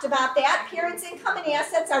talked about that. Parents' income and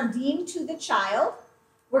assets are deemed to the child.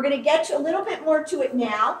 We're going to get a little bit more to it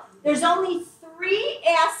now. There's only 3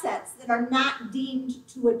 assets that are not deemed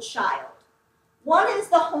to a child. One is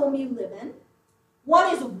the home you live in.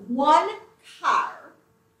 One is 1 car.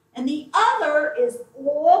 And the other is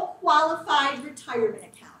all qualified retirement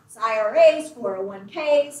accounts, IRAs,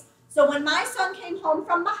 401ks. So when my son came home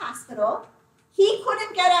from the hospital, he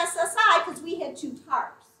couldn't get SSI because we had 2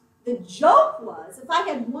 cars. The joke was if I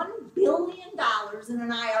had $1 billion in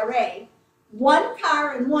an IRA, 1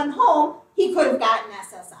 car and 1 home, he could have gotten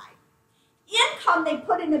SSI. In income, they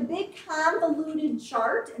put in a big convoluted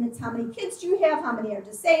chart, and it's how many kids do you have, how many are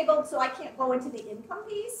disabled, so I can't go into the income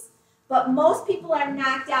piece. But most people are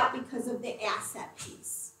knocked out because of the asset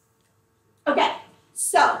piece. Okay,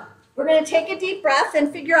 so we're going to take a deep breath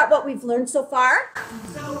and figure out what we've learned so far.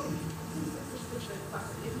 So, this is a good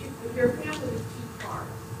question. If your family is 2 cars,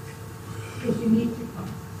 because you need 2 cars,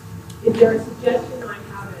 is there a suggestion on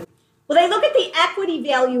how to? Well, they look at the equity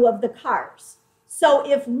value of the cars. So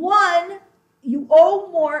if one, you owe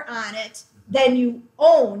more on it than you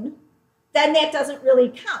own, then that doesn't really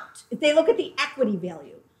count. If they look at the equity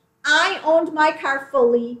value. I owned my car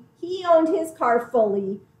fully, he owned his car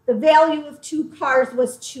fully, the value of 2 cars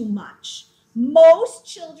was too much. Most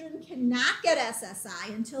children cannot get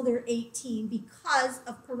SSI until they're 18 because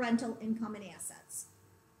of parental income and assets.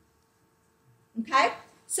 Okay?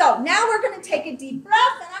 So now we're going to take a deep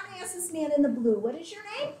breath, and I'm going to ask this man in the blue. What is your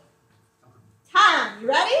name? Tom. You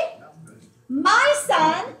ready? My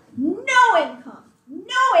son, no income,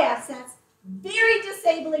 no assets, very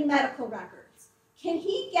disabling medical records. Can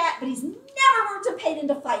he get, but he's never worked or paid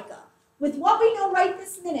into FICA. With what we know right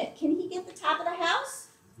this minute, can he get the top of the house?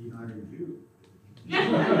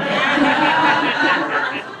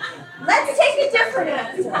 Let's take a different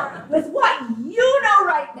answer. With what you know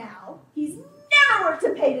right now, he's never worked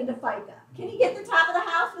or paid into FICA. Can he get the top of the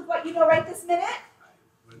house with what you know right this minute?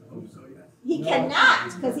 He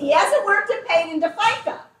cannot, because he hasn't worked and paid into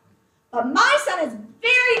FICA. But my son has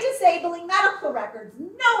very disabling medical records,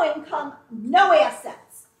 no income, no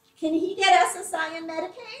assets. Can he get SSI and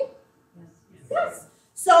Medicaid? Yes.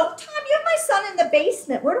 So, Tom, you have my son in the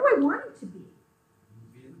basement. Where do I want him to be?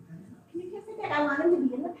 Can you give me that? I want him to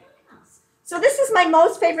be in the penthouse. So this is my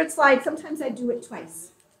most favorite slide. Sometimes I do it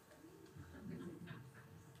twice.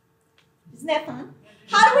 Isn't that fun?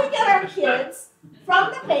 How do we get our kids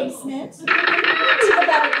from the basement to the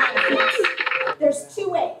better benefits? There's 2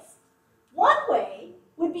 ways. One way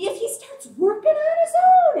would be if he starts working on his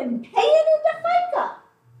own and paying into FICA.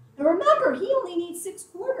 And remember, he only needs 6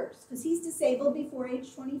 quarters because he's disabled before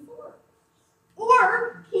age 24.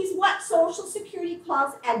 Or he's what Social Security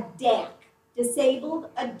calls a DAC, Disabled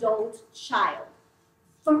Adult Child.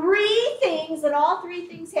 3 things, and all 3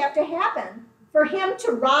 things have to happen for him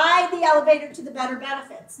to ride the elevator to the better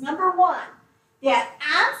benefits. Number 1, that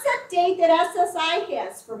onset date that SSI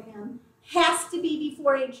has for him has to be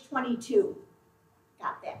before age 22.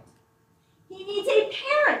 Got that? He needs a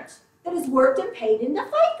parent that has worked and paid into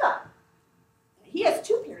FICA. He has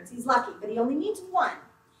 2 parents. He's lucky, but he only needs 1.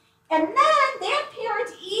 And then that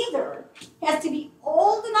parent either has to be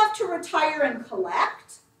old enough to retire and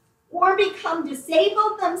collect, or become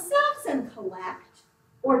disabled themselves and collect,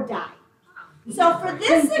 or die. So for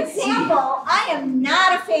this example, I am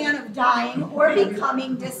not a fan of dying or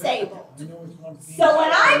becoming disabled. So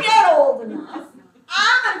when I get old enough,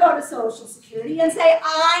 I'm going to go to Social Security and say,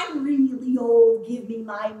 I'm really old, give me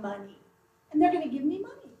my money. And they're going to give me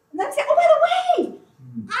money. And then say, oh, by the way,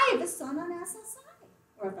 I have a son on SSI.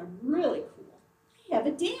 Or if I'm really cool, I have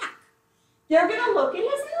a DAC. They're going to look at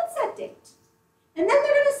his onset date. And then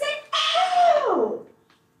they're going to say, oh,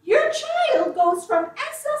 your child goes from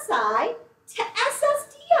SSI to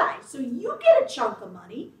SSDI. So you get a chunk of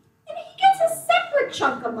money, and he gets a separate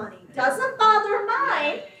chunk of money. Doesn't bother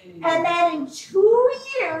mine. And then in 2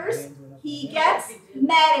 years, he gets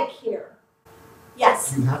Medicare.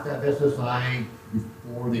 Yes? You have to have SSI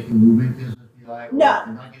before they can move into SSDI? No.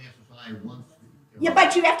 They're not getting SSI once? Yeah,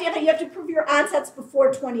 but you have to prove your onsets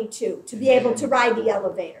before 22 to be able to ride the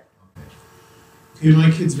elevator. Okay,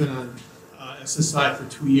 my kid's been on SSI for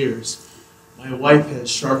 2 years. My wife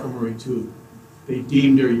has Charcot-Marie-Tooth. They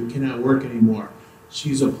deemed her, you cannot work anymore.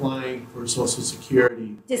 She's applying for Social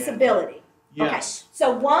Security. Disability. Yes. Okay.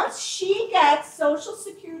 So once she gets Social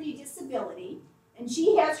Security disability, and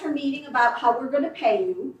she has her meeting about how we're going to pay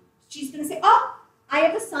you, she's going to say, oh, I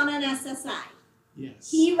have a son on SSI.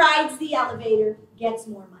 Yes. He rides the elevator, gets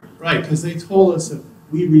more money. Right, because they told us if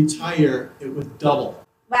we retire, it would double.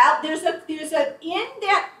 Well, there's a in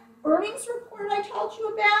that earnings report I told you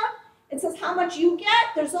about, it says how much you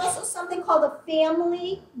get. There's also something called a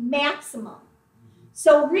family maximum.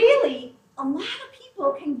 So really, a lot of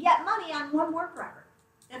people can get money on one work record.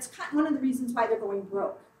 That's one of the reasons why they're going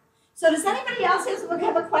broke. So does anybody else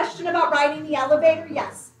have a question about riding the elevator?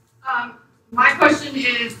 Yes. My question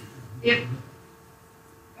is, if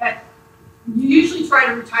you usually try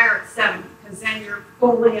to retire at 70, because then you're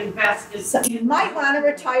fully invested. So you might want to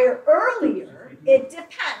retire earlier. It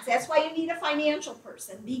depends. That's why you need a financial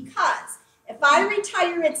person, because if I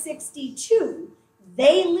retire at 62,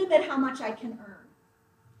 they limit how much I can earn.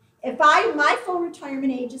 My full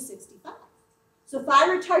retirement age is 65. So if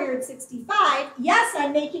I retire at 65, yes,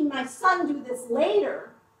 I'm making my son do this later,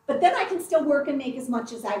 but then I can still work and make as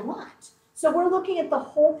much as I want. So we're looking at the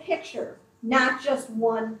whole picture, not just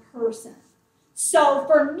one person. So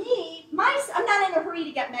for me, I'm not in a hurry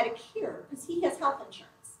to get Medicare because he has health insurance.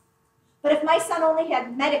 But if my son only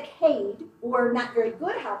had Medicaid or not very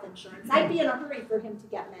good health insurance, I'd be in a hurry for him to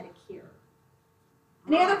get Medicare.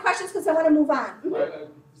 Any other questions? Because I want to move on. The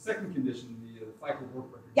second condition, the FICA work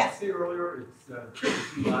record. Yes. Did you say earlier it's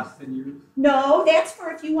the last 10 years? No, that's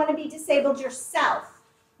for if you want to be disabled yourself.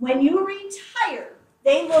 When you retire,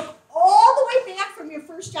 they look all the way back from your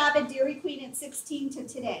first job at Dairy Queen at 16 to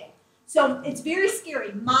today. So it's very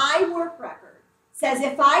scary. My work record says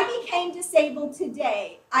if I became disabled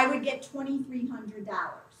today, I would get $2,300.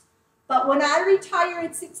 But when I retire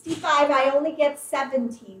at 65, I only get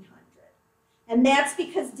 $1,700. And that's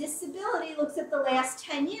because disability looks at the last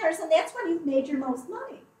 10 years, and that's when you've made your most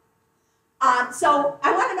money. So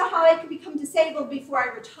I want to know how I can become disabled before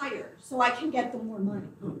I retire, so I can get the more money.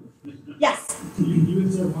 Yes? You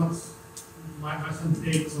had said once, my son's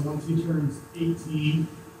 8, so once he turns 18,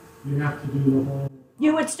 you have to do the whole...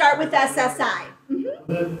 You would start with SSI.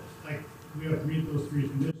 Then, like, we have to meet those 3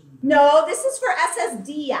 conditions. No, this is for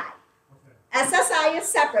SSDI. Okay. SSI is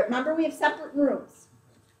separate. Remember, we have separate rooms.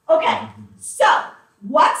 Okay, so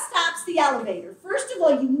what stops the elevator? First of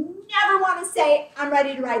all, you never want to say, I'm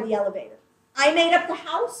ready to ride the elevator. I made up the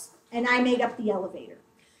house, and I made up the elevator.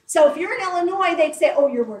 So if you're in Illinois, they'd say, oh,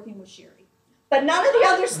 you're working with Sherry. But none of the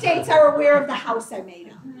other states are aware of the house I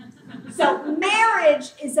made up. So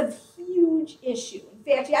marriage is a huge issue. In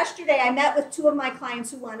fact, yesterday I met with 2 of my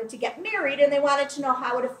clients who wanted to get married, and they wanted to know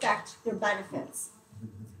how it would affect their benefits.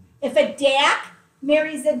 If a DAC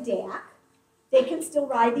marries a DAC, they can still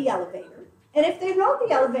ride the elevator. And if they rode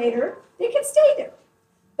the elevator, they can stay there.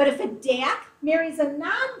 But if a DAC marries a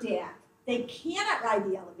non-DAC, they cannot ride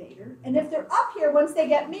the elevator. And if they're up here, once they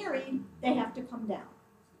get married, they have to come down.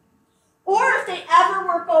 Or if they ever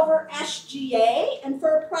work over SGA, and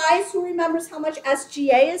for a prize, who remembers how much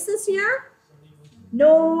SGA is this year?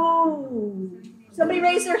 No. Somebody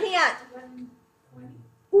raise their hand.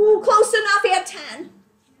 Ooh, close enough at 10.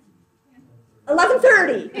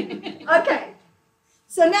 11:30. Okay.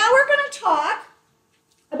 So now we're going to talk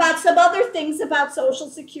about some other things about Social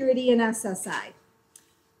Security and SSI.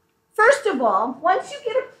 First of all, once you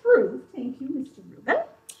get approved, thank you, Mr. Rubin.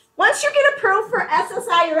 Once you get approved for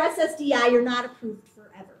SSI or SSDI, you're not approved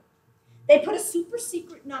forever. They put a super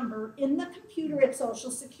secret number in the computer at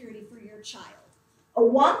Social Security for your child. A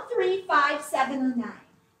 1, 3, 5, 7, or 9.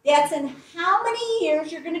 That's in how many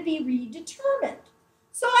years you're going to be redetermined.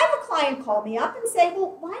 So I have a client call me up and say,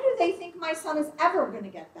 well, why do they think my son is ever going to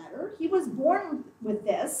get better? He was born with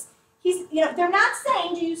this. They're not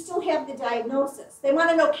saying, do you still have the diagnosis? They want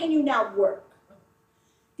to know, can you now work?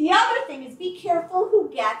 The other thing is be careful who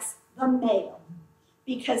gets the mail.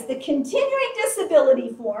 Because the continuing disability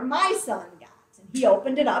form my son got, and he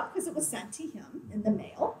opened it up because it was sent to him in the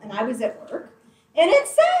mail, and I was at work, and it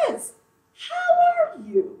says, how are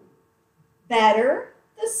you? Better,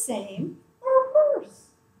 the same, or worse?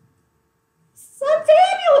 So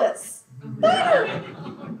fabulous. Better.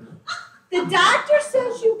 The doctor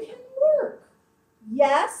says you can work.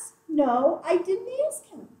 Yes, no, I didn't ask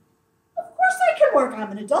him. Of course I can work.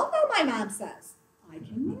 I'm an adult now, my mom says. I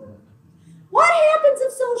can work. What happens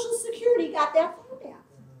if Social Security got that form back?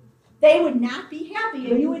 They would not be happy,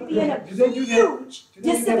 and you would be in a huge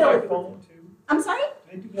disability. I'm sorry?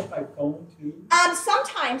 They do that by phone too?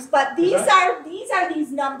 Sometimes, but these are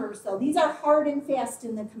these numbers though. These are hard and fast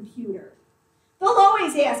in the computer. They'll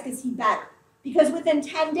always ask, is he better? Because within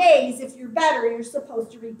 10 days, if you're better, you're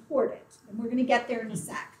supposed to report it. And we're going to get there in a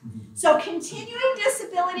sec. So continuing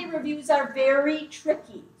disability reviews are very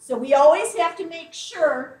tricky. So we always have to make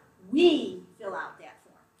sure we fill out that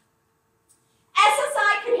form.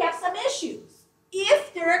 SSI could have some issues.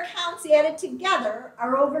 If their accounts added together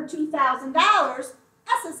are over $2,000,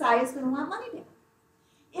 SSI is going to want money back.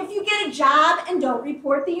 If you get a job and don't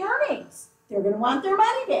report the earnings, they're going to want their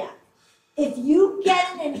money back. If you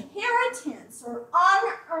get an inheritance or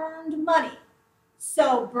unearned money,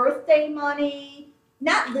 so birthday money,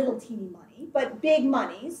 not little teeny money, but big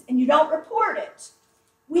monies, and you don't report it.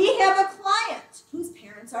 We have a client whose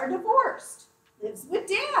parents are divorced, lives with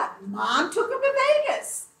dad. Mom took him to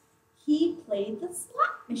Vegas. He played the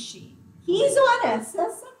slot machine. He's on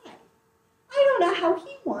SSI. I don't know how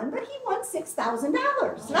he won, but he won $6,000. And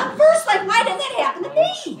I'm first like, why did that happen to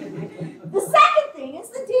me? The second thing is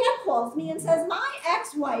the dad calls me and says, my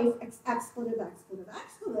ex-wife, expletive,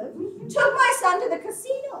 took my son to the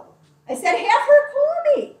casino. I said, have her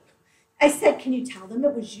call me. I said, can you tell them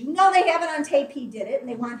it was you? No, they have it on tape, he did it, and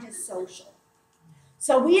they want his social.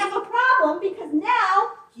 So we have a problem because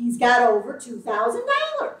now he's got over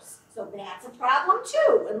 $2,000. So that's a problem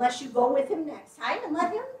too, unless you go with him next time and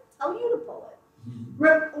let him tell you to pull it.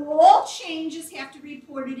 All changes have to be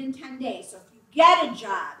reported in 10 days. So if you get a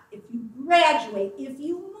job, if you graduate, if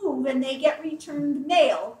you move and they get returned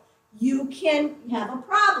mail, you can have a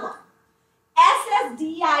problem.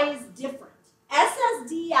 SSDI is different.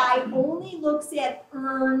 SSDI only looks at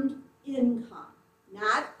earned income,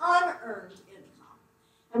 not unearned income.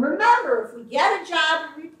 And remember, if we get a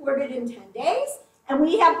job and report it in 10 days, and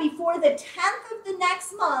we have before the 10th of the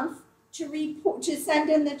next month to send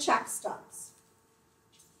in the check stubs.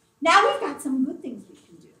 Now we've got some good things we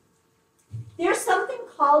can do. There's something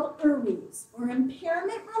called IRRs, or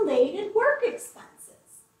impairment-related work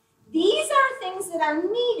expenses. These are things that are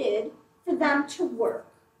needed for them to work.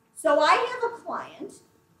 So I have a client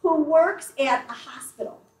who works at a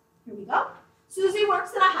hospital. Here we go. Susie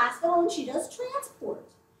works at a hospital and she does transport.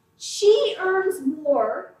 She earns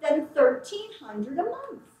more than $1,300 a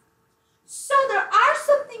month. So there are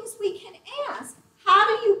some things we can ask. How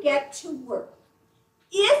do you get to work?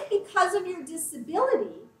 If because of your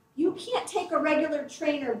disability, you can't take a regular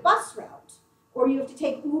train or bus route, or you have to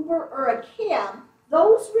take Uber or a cab,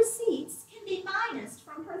 those receipts can be minused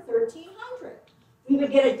from her $1,300. We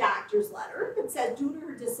would get a doctor's letter that says due to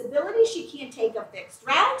her disability, she can't take a fixed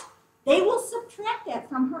route. They will subtract that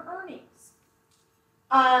from her earnings.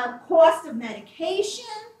 Cost of medication,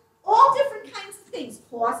 all different kinds of things.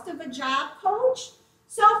 Cost of a job coach.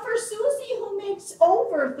 So for Susie, who makes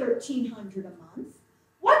over $1,300 a month,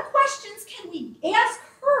 what questions can we ask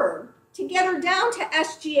her to get her down to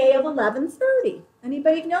SGA of 1130?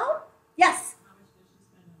 Anybody know? Yes?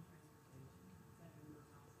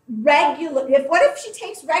 Regular. What if she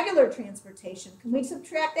takes regular transportation? Can we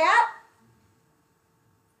subtract that?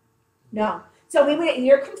 No. So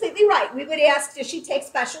you're completely right. We would ask, does she take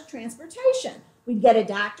special transportation? We'd get a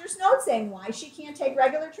doctor's note saying why she can't take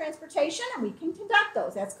regular transportation, and we can conduct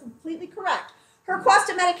those. That's completely correct. Her cost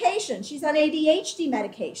of medication, she's on ADHD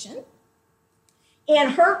medication,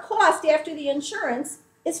 and her cost after the insurance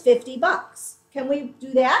is $50. Can we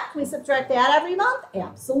do that? Can we subtract that every month?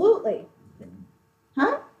 Absolutely.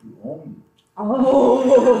 Huh? Oh.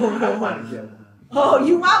 Oh,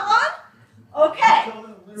 you want one? Okay.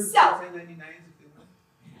 So,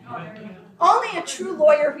 only a true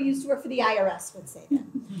lawyer who used to work for the IRS would say that.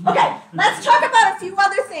 Okay, let's talk about a few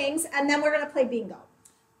other things, and then we're going to play bingo.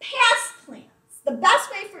 Pass plans. The best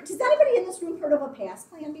way for, has anybody in this room heard of a pass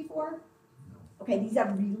plan before? Okay, these are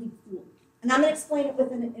really cool. And I'm going to explain it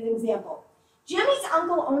with an example. Jimmy's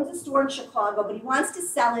uncle owns a store in Chicago, but he wants to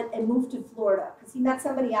sell it and move to Florida because he met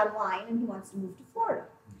somebody online and he wants to move to Florida.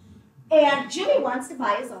 And Jimmy wants to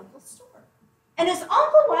buy his uncle's store. And his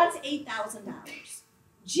uncle wants $8,000.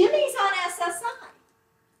 Jimmy's on SSI.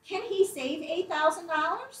 Can he save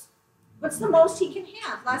 $8,000? What's the most he can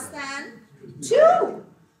have? Less than 2.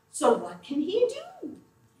 So what can he do?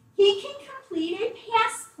 He can complete a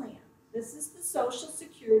pass plan. This is the Social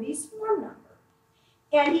Security's form number.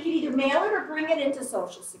 And he can either mail it or bring it into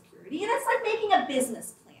Social Security. And it's like making a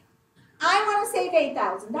business plan. I want to save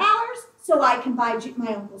 $8,000 so I can buy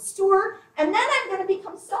my uncle's store. And then I'm going to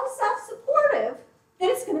become so self-supportive that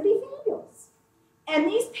it's going to be fabulous. And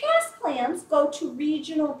these pass plans go to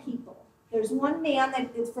regional people. There's one man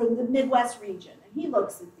that is from the Midwest region, and he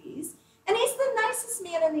looks at these. And he's the nicest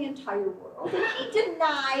man in the entire world. And he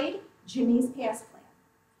denied Jimmy's pass plan.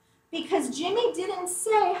 Because Jimmy didn't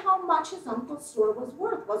say how much his uncle's store was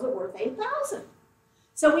worth. Was it worth $8,000?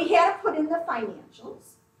 So we had to put in the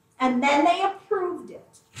financials, and then they approved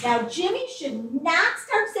it. Now, Jimmy should not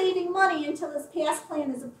start saving money until his pass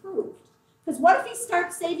plan is approved. Because what if he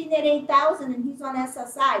starts saving that $8,000 and he's on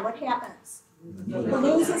SSI? What happens? He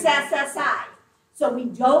loses SSI. So we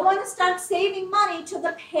don't want to start saving money till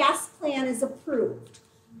the pass plan is approved.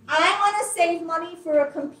 I want to save money for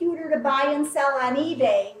a computer to buy and sell on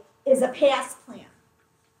eBay is a pass plan.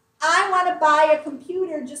 I want to buy a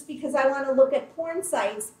computer just because I want to look at porn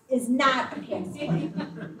sites is not a pass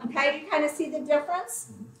plan. Okay, do you kind of see the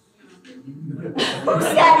difference? Who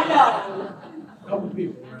said no? Couple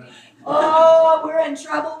people. Oh, we're in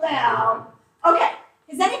trouble now. Okay,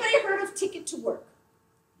 has anybody heard of Ticket to Work?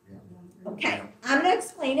 Okay, I'm going to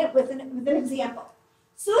explain it with an example.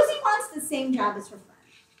 Susie wants the same job as her friend.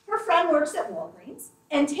 Her friend works at Walgreens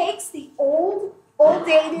and takes the old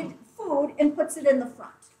dated food and puts it in the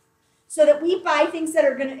front so that we buy things that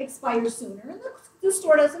are going to expire sooner and the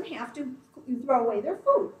store doesn't have to throw away their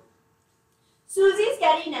food. Susie's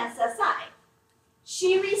getting SSI.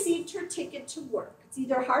 She received her ticket to work. It's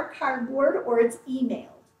either hard cardboard or it's emailed.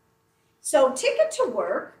 So ticket to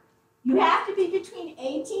work, you have to be between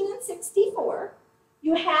 18 and 64.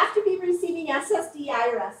 You have to be receiving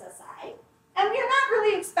SSDI or SSI. And you're not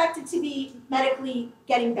really expected to be medically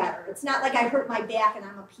getting better. It's not like I hurt my back and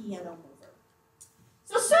I'm a piano mover.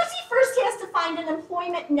 So Susie first has to find an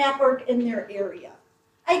employment network in their area.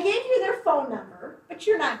 I gave you their phone number, but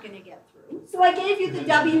you're not going to get through. So I gave you the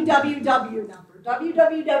www number,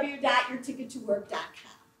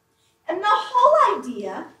 www.yourtickettowork.com. And the whole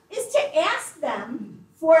idea is to ask them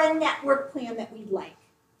for a network plan that we'd like.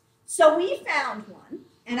 So we found one,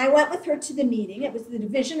 and I went with her to the meeting. It was the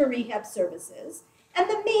Division of Rehab Services, and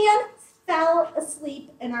the man fell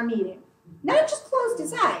asleep in our meeting. Not just closed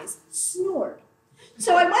his eyes, snored.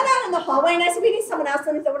 So I went out in the hallway and I said, we need someone else.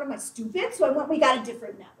 And they thought, what am I, stupid? So we got a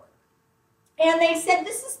different network. And they said,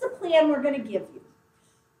 this is the plan we're going to give you.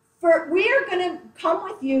 We're going to come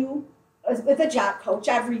with you with a job coach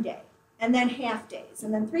every day, and then half days,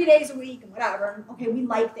 and then 3 days a week, and whatever. And okay, we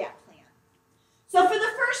like that plan. So for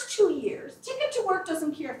the first 2 years, Ticket to Work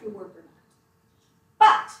doesn't care if you work or not.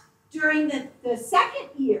 But during the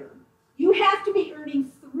second year, you have to be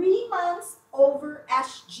earning 3 months over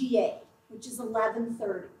SGA, which is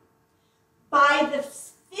 1130. By the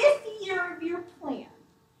 5th year of your plan,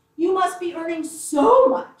 you must be earning so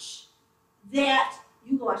much that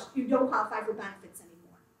you don't qualify for benefits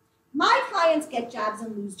anymore. My clients get jobs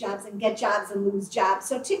and lose jobs and get jobs and lose jobs,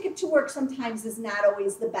 so Ticket to Work sometimes is not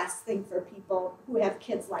always the best thing for people who have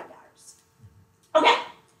kids like ours. Okay,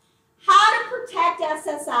 how to protect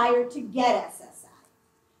SSI or to get SSI.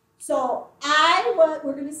 So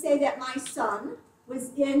we're going to say that my son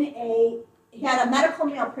had a medical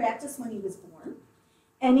malpractice when he was born,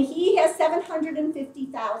 and he has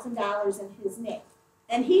 $750,000 in his name,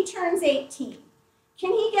 and he turns 18.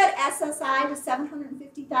 Can he get SSI with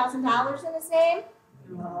 $750,000 in his name?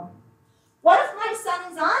 No. What if my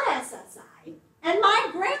son is on SSI and my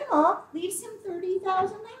grandma leaves him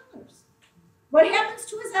 $30,000? What happens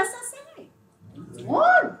to his SSI?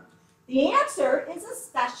 None. The answer is a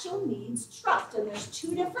special needs trust, and there's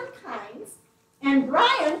 2 different kinds. And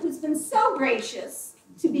Brian, who's been so gracious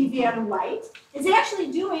to be Van White, is actually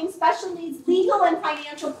doing special needs legal and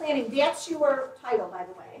financial planning. That's your title, by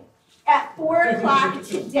the way. At 4 o'clock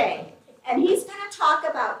today. And he's going to talk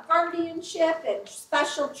about guardianship and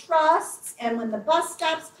special trusts and when the bus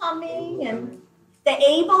stop's coming and the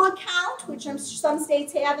ABLE account, which some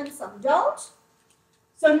states have and some don't.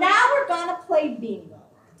 So now we're going to play bingo.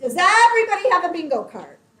 Does everybody have a bingo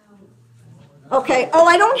card? Okay. Oh,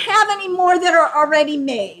 I don't have any more that are already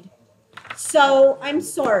made. So I'm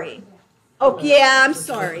sorry. Oh, yeah, I'm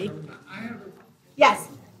sorry. Yes.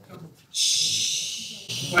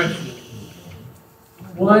 Question.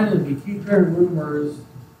 One is we keep hearing rumors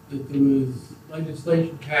that there was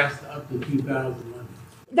legislation passed up to 2001.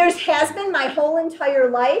 There has been my whole entire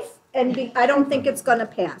life, and I don't think it's going to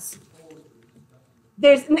pass.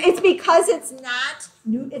 It's because it's not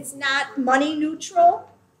money neutral.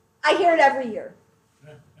 I hear it every year.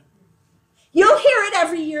 You'll hear it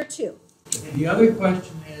every year too. And the other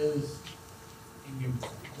question is, and you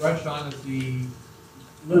brushed on it, the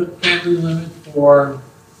family limit for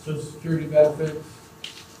Social Security benefits.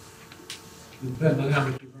 Depends on how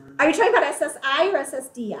much you earn. Are you talking about SSI or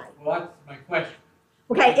SSDI? Well, that's my question.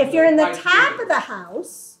 Okay, if you're in the top of the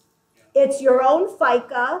house, it's your own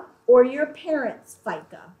FICA or your parents'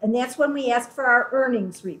 FICA. And that's when we ask for our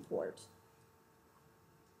earnings report.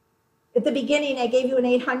 At the beginning, I gave you an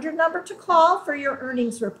 800 number to call for your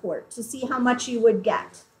earnings report to see how much you would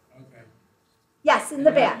get. Okay. Yes, in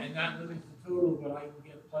the back. And that limits the total, but I can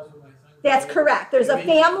get plus with my son. That's correct. There's a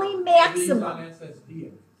family maximum. On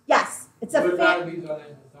SSD. Yes, it's a family.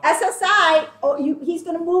 SSI. Oh, he's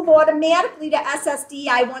going to move automatically to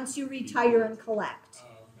SSDI once you retire and collect. Oh,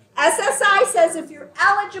 okay. SSI says if you're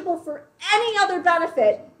eligible for any other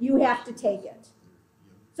benefit, you have to take it.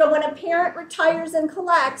 So when a parent retires and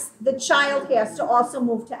collects, the child has to also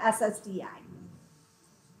move to SSDI.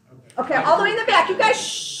 Okay, all the way in the back. You guys,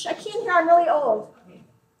 shh, I can't hear. I'm really old.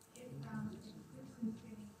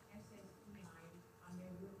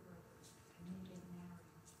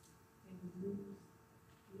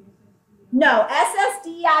 No,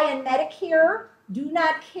 SSDI and Medicare do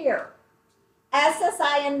not care.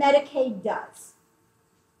 SSI and Medicaid does.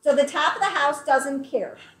 So the top of the house doesn't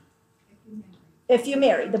care if you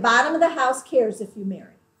marry. The bottom of the house cares if you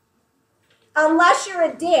marry. Unless you're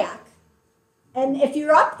a DAC. And if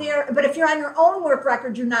you're up there, but if you're on your own work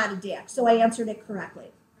record, you're not a DAC. So I answered it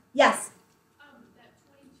correctly. Yes? That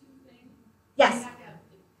 22 thing? Yes.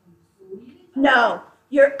 No.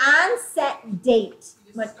 your onset date.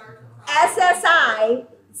 When SSI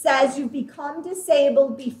says you become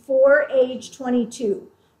disabled before age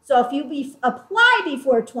 22. So if you apply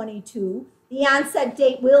before 22, the onset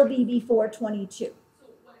date will be before 22.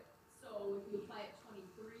 So if you apply at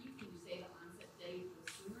 23, can you say the onset date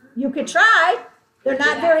was sooner? You could try. They're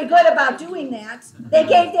not very good about doing that. They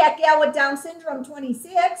gave that gal with Down syndrome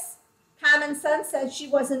 26. Common sense says she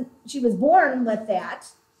was born with that.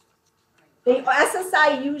 The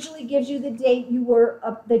SSI usually gives you the date you were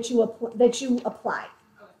that you applied.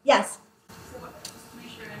 Yes. So just to make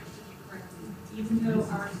sure I understood you correctly, even though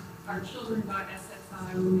our children got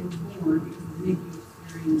SSI when they were born because of the NICU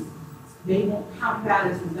experience, they won't count that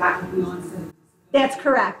as exactly the onset of disability. That's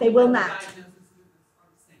correct. They will not.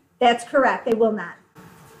 That's correct. They will not.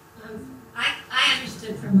 I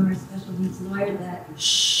understood from our special needs lawyer that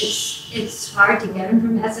it's hard to get them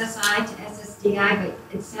from SSI to SSDI,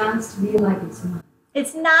 but it sounds to me like it's not.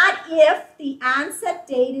 It's not if the onset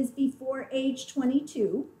date is before age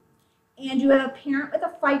 22 and you have a parent with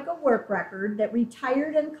a FICA work record that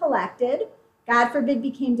retired and collected, God forbid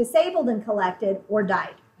became disabled and collected, or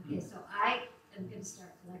died. Okay, so I am going to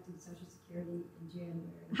start collecting Social Security in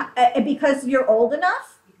January. Because you're old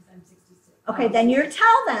enough? Because I'm 66. Okay, then you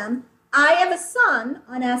tell them, I have a son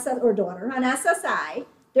on or daughter on SSI.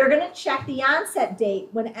 They're going to check the onset date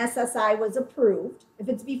when SSI was approved. If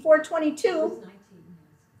it's before 22,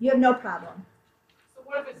 you have no problem. So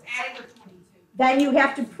what if it's added to 22? Then you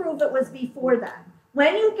have to prove it was before then.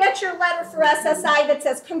 When you get your letter for SSI that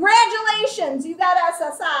says, congratulations, you got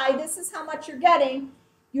SSI, this is how much you're getting,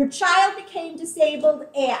 your child became disabled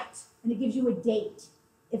at, and it gives you a date.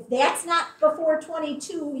 If that's not before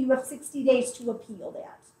 22, you have 60 days to appeal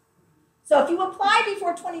that. So if you apply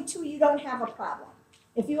before 22, you don't have a problem.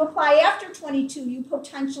 If you apply after 22, you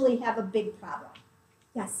potentially have a big problem.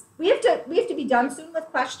 Yes, we have to be done soon with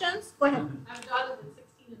questions. Go ahead. I have a daughter that's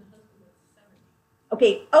 16 and a husband that's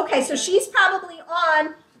 70. Okay, so she's probably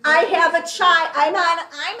on, I have a child, I'm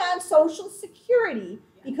on Social Security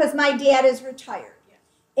because my dad is retired.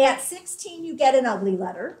 At 16, you get an ugly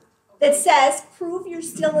letter that says, prove you're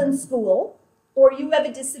still in school or you have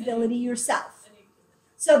a disability yourself.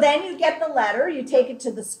 So then you get the letter, you take it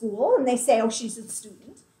to the school, and they say, oh, she's a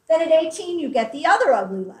student. Then at 18, you get the other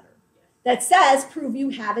ugly letter that says, prove you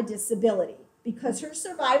have a disability. Because her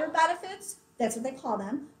survivor benefits, that's what they call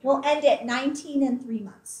them, will end at 19 and 3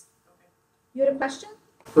 months. You had a question?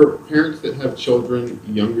 For parents that have children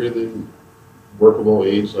younger than workable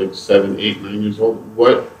age, like 7, 8, 9 years old,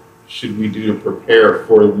 what should we do to prepare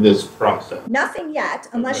for this process? Nothing yet,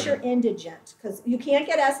 unless you're indigent, because you can't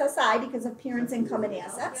get SSI because of parents' income and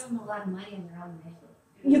assets. Give them a lot of money in their own name.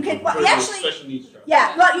 You can, well, actually,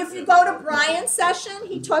 yeah, well, if you go to Brian's session,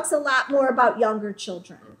 he talks a lot more about younger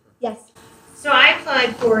children. Yes? So I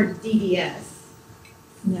applied for DDS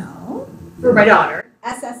No. for my daughter.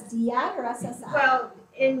 SSDI or SSI? Well,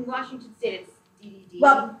 in Washington State, it's DDD.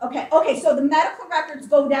 Well, okay, so the medical records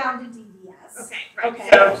go down to DDS. Okay, right.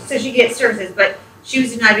 Okay. So she gets services, but she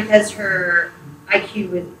was denied because her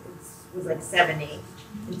IQ was like 70,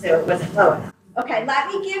 and so it wasn't low enough. Okay, let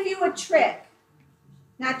me give you a trick.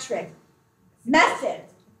 Not trick. Method.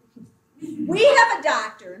 We have a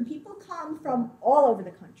doctor, and people come from all over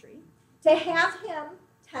the country to have him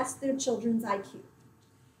test their children's IQ.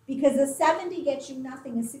 Because a 70 gets you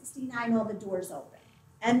nothing, a 69, all the doors open.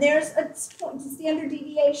 And there's a standard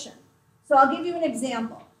deviation. So I'll give you an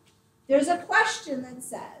example. There's a question that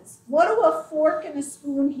says, what do a fork and a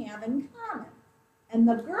spoon have in common? And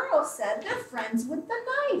the girl said they're friends with the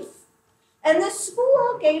knife. And the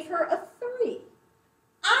school gave her a 3.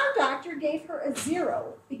 Our doctor gave her a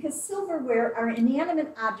 0 because silverware are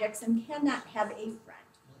inanimate objects and cannot have a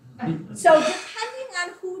friend. So depending on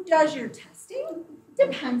who does your testing,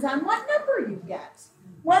 depends on what number you get.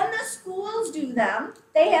 When the schools do them,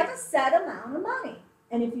 they have a set amount of money.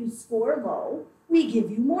 And if you score low, we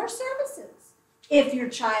give you more services. If your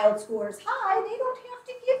child scores high, they don't have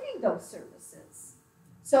to give you those services.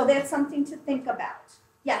 So that's something to think about.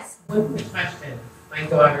 Yes? One quick question. My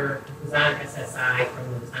daughter was on SSI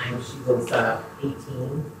from the time she was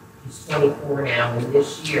 18. She's 24 now, and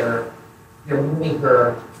this year they're moving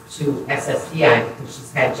her to SSDI because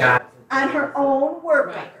she's had jobs. On her own work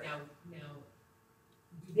record. Now,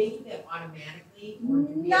 do they do that automatically? Or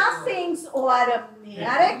do they Nothing's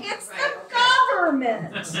automatic. It's the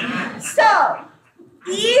government. So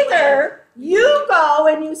either you go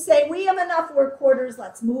and you say, we have enough work quarters,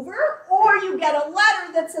 let's move her, or you get a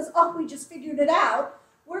letter that says, oh, we just figured it out.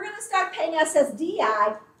 We're going to start paying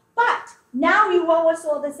SSDI, but now you owe us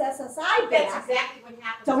all this SSI back. That's exactly what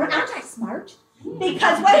happened. Aren't I smart?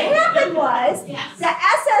 Because what happened was, the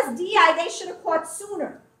SSDI, they should have caught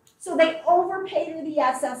sooner. So they overpaid her the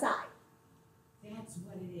SSI. That's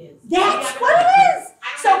what it is. That's what it is.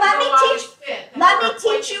 So let me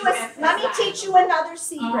teach you another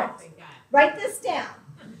secret. Write this down.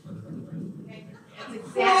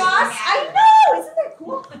 Cross, I know, isn't that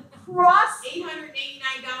cool? Cross.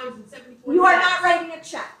 $889.74. You are not writing a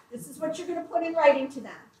check. This is what you're going to put in writing to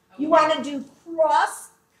them. You want to do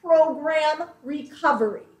cross-program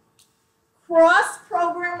recovery.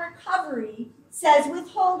 Cross-program recovery says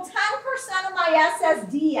withhold 10% of my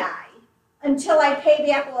SSDI until I pay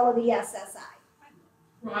back all of the SSI.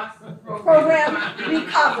 Program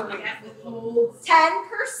recovery.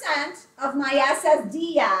 10% of my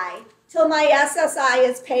SSDI till my SSI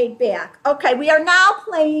is paid back. Okay, we are now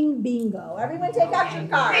playing bingo. Everyone take out your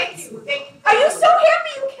cards. Are you so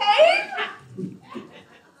happy you came?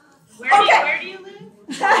 Where do you live?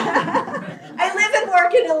 I live and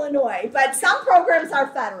work in Illinois, but some programs are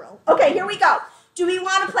federal. Okay, here we go. Do we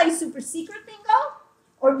want to play super secret bingo?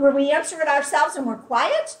 Or will we answer it ourselves and we're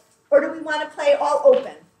quiet? Or do we want to play all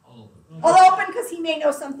open? All open because he may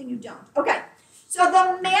know something you don't. Okay, so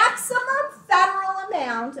the maximum federal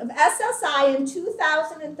amount of SSI in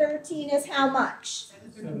 2013 is how much?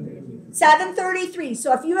 733.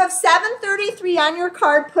 So if you have 733 on your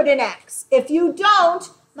card, put an X. If you don't,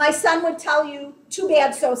 my son would tell you, too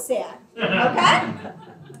bad, so sad. Okay?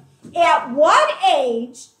 At what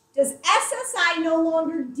age does SSI no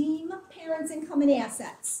longer deem parents' income and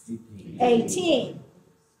assets? 18.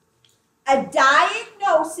 A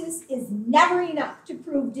diagnosis is never enough to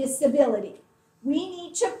prove disability. We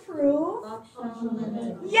need to prove functional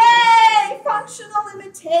limitations. Yay! Functional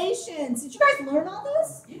limitations. Did you guys learn all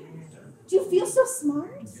this? Do you feel so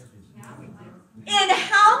smart? And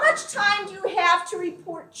how much time do you have to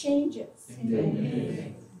report changes?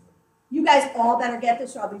 You guys all better get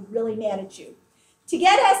this or I'll be really mad at you. To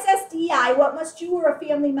get SSDI, what must you or a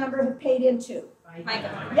family member have paid into?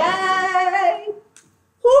 Yay!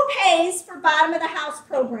 Who pays for bottom of the house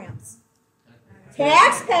programs?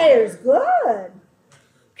 Taxpayers. Good.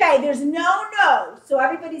 Okay, there's no, so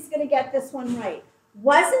everybody's going to get this one right.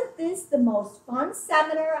 Wasn't this the most fun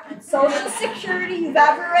seminar on Social Security you've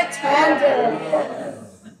ever attended?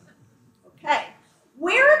 Okay.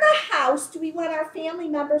 Where in the house do we want our family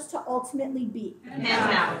members to ultimately be?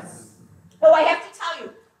 Penthouse. Oh, I have to tell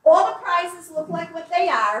you, all the prizes look like what they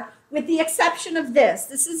are, with the exception of this.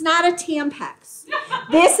 This is not a Tampax.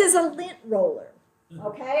 This is a lint roller.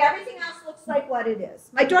 Okay, everything else looks like what it is.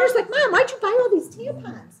 My daughter's like, Mom, why'd you buy all these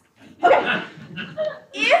tampons? Okay,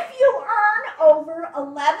 if you earn over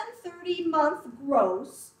 1130 month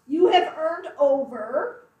gross, you have earned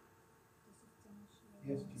over,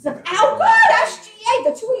 oh good, SGA,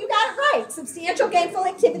 the two of you got it right. Substantial gainful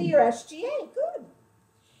activity or SGA, good.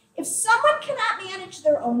 If someone cannot manage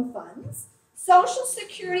their own funds, Social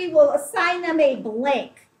Security will assign them a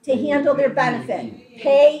blank to handle their benefit.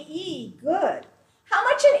 Payee, good. How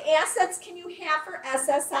much in assets can you have for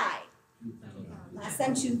SSI? Less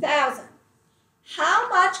than 2,000. How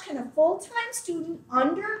much can a full-time student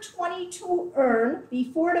under 22 earn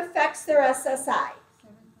before it affects their SSI?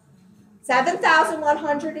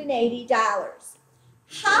 $7,180.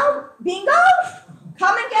 How, bingo?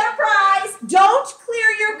 Come and get a prize. Don't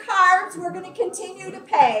clear your cards. We're going to continue to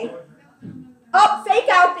pay. Oh, fake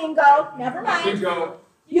out bingo. Never mind. Bingo.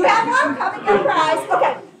 You have one? Come and get a prize.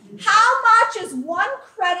 Okay. How much is 1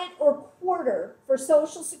 credit or quarter for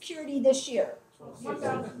Social Security this year?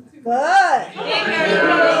 Good. Woo!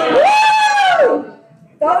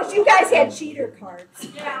 Those, you guys had cheater cards.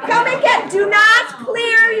 Come and get, do not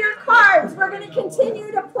clear your cards. We're going to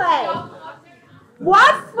continue to play.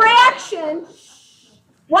 What fraction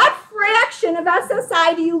of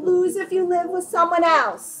SSI do you lose if you live with someone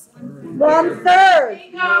else?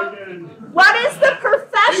 1/3. What is the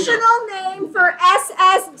professional name for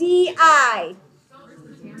SSDI?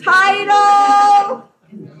 Title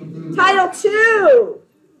 2.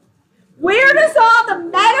 Where does all the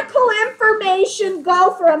medical information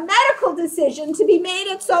go for a medical decision to be made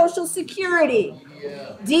at Social Security?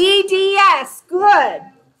 DDS, good.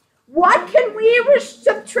 What can we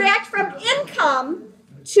subtract from income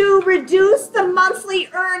to reduce the monthly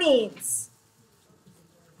earnings?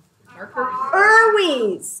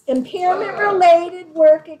 IRWEs, impairment-related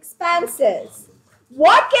work expenses.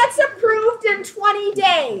 What gets approved in 20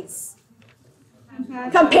 days?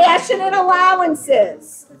 Compassionate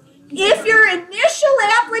allowances. If your initial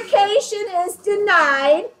application is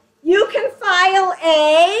denied, you can file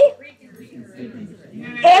a...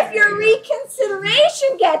 If your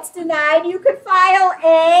reconsideration gets denied, you could file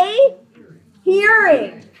a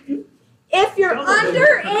hearing. If you're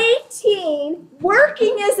under 18,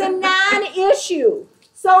 working is a non-issue.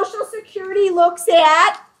 Social Security looks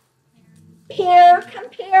at pair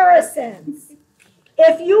comparisons.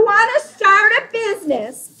 If you want to start a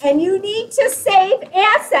business and you need to save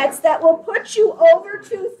assets that will put you over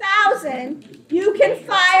 2,000, you can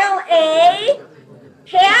file a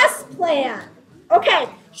PASS plan. Okay,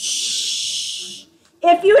 shh.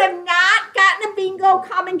 If you have not gotten a bingo,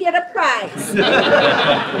 come and get a prize.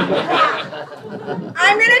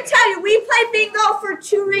 I'm going to tell you, we play bingo for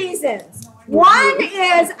 2 reasons. One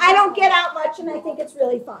is I don't get out much and I think it's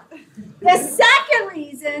really fun. The second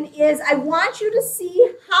reason is I want you to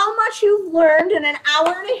see how much you've learned in an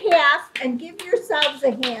hour and a half and give yourselves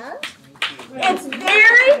a hand. It's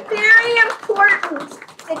very, very important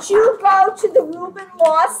that you go to the Rubin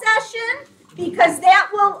Law session because that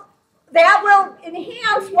will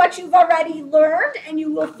enhance what you've already learned and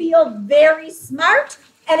you will feel very smart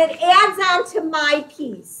and it adds on to my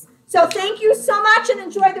piece. So thank you so much and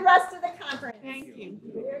enjoy the rest of the conference. Thank you.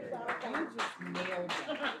 You're welcome. You just nailed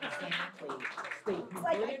it. Exactly. It's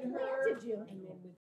like I planted you.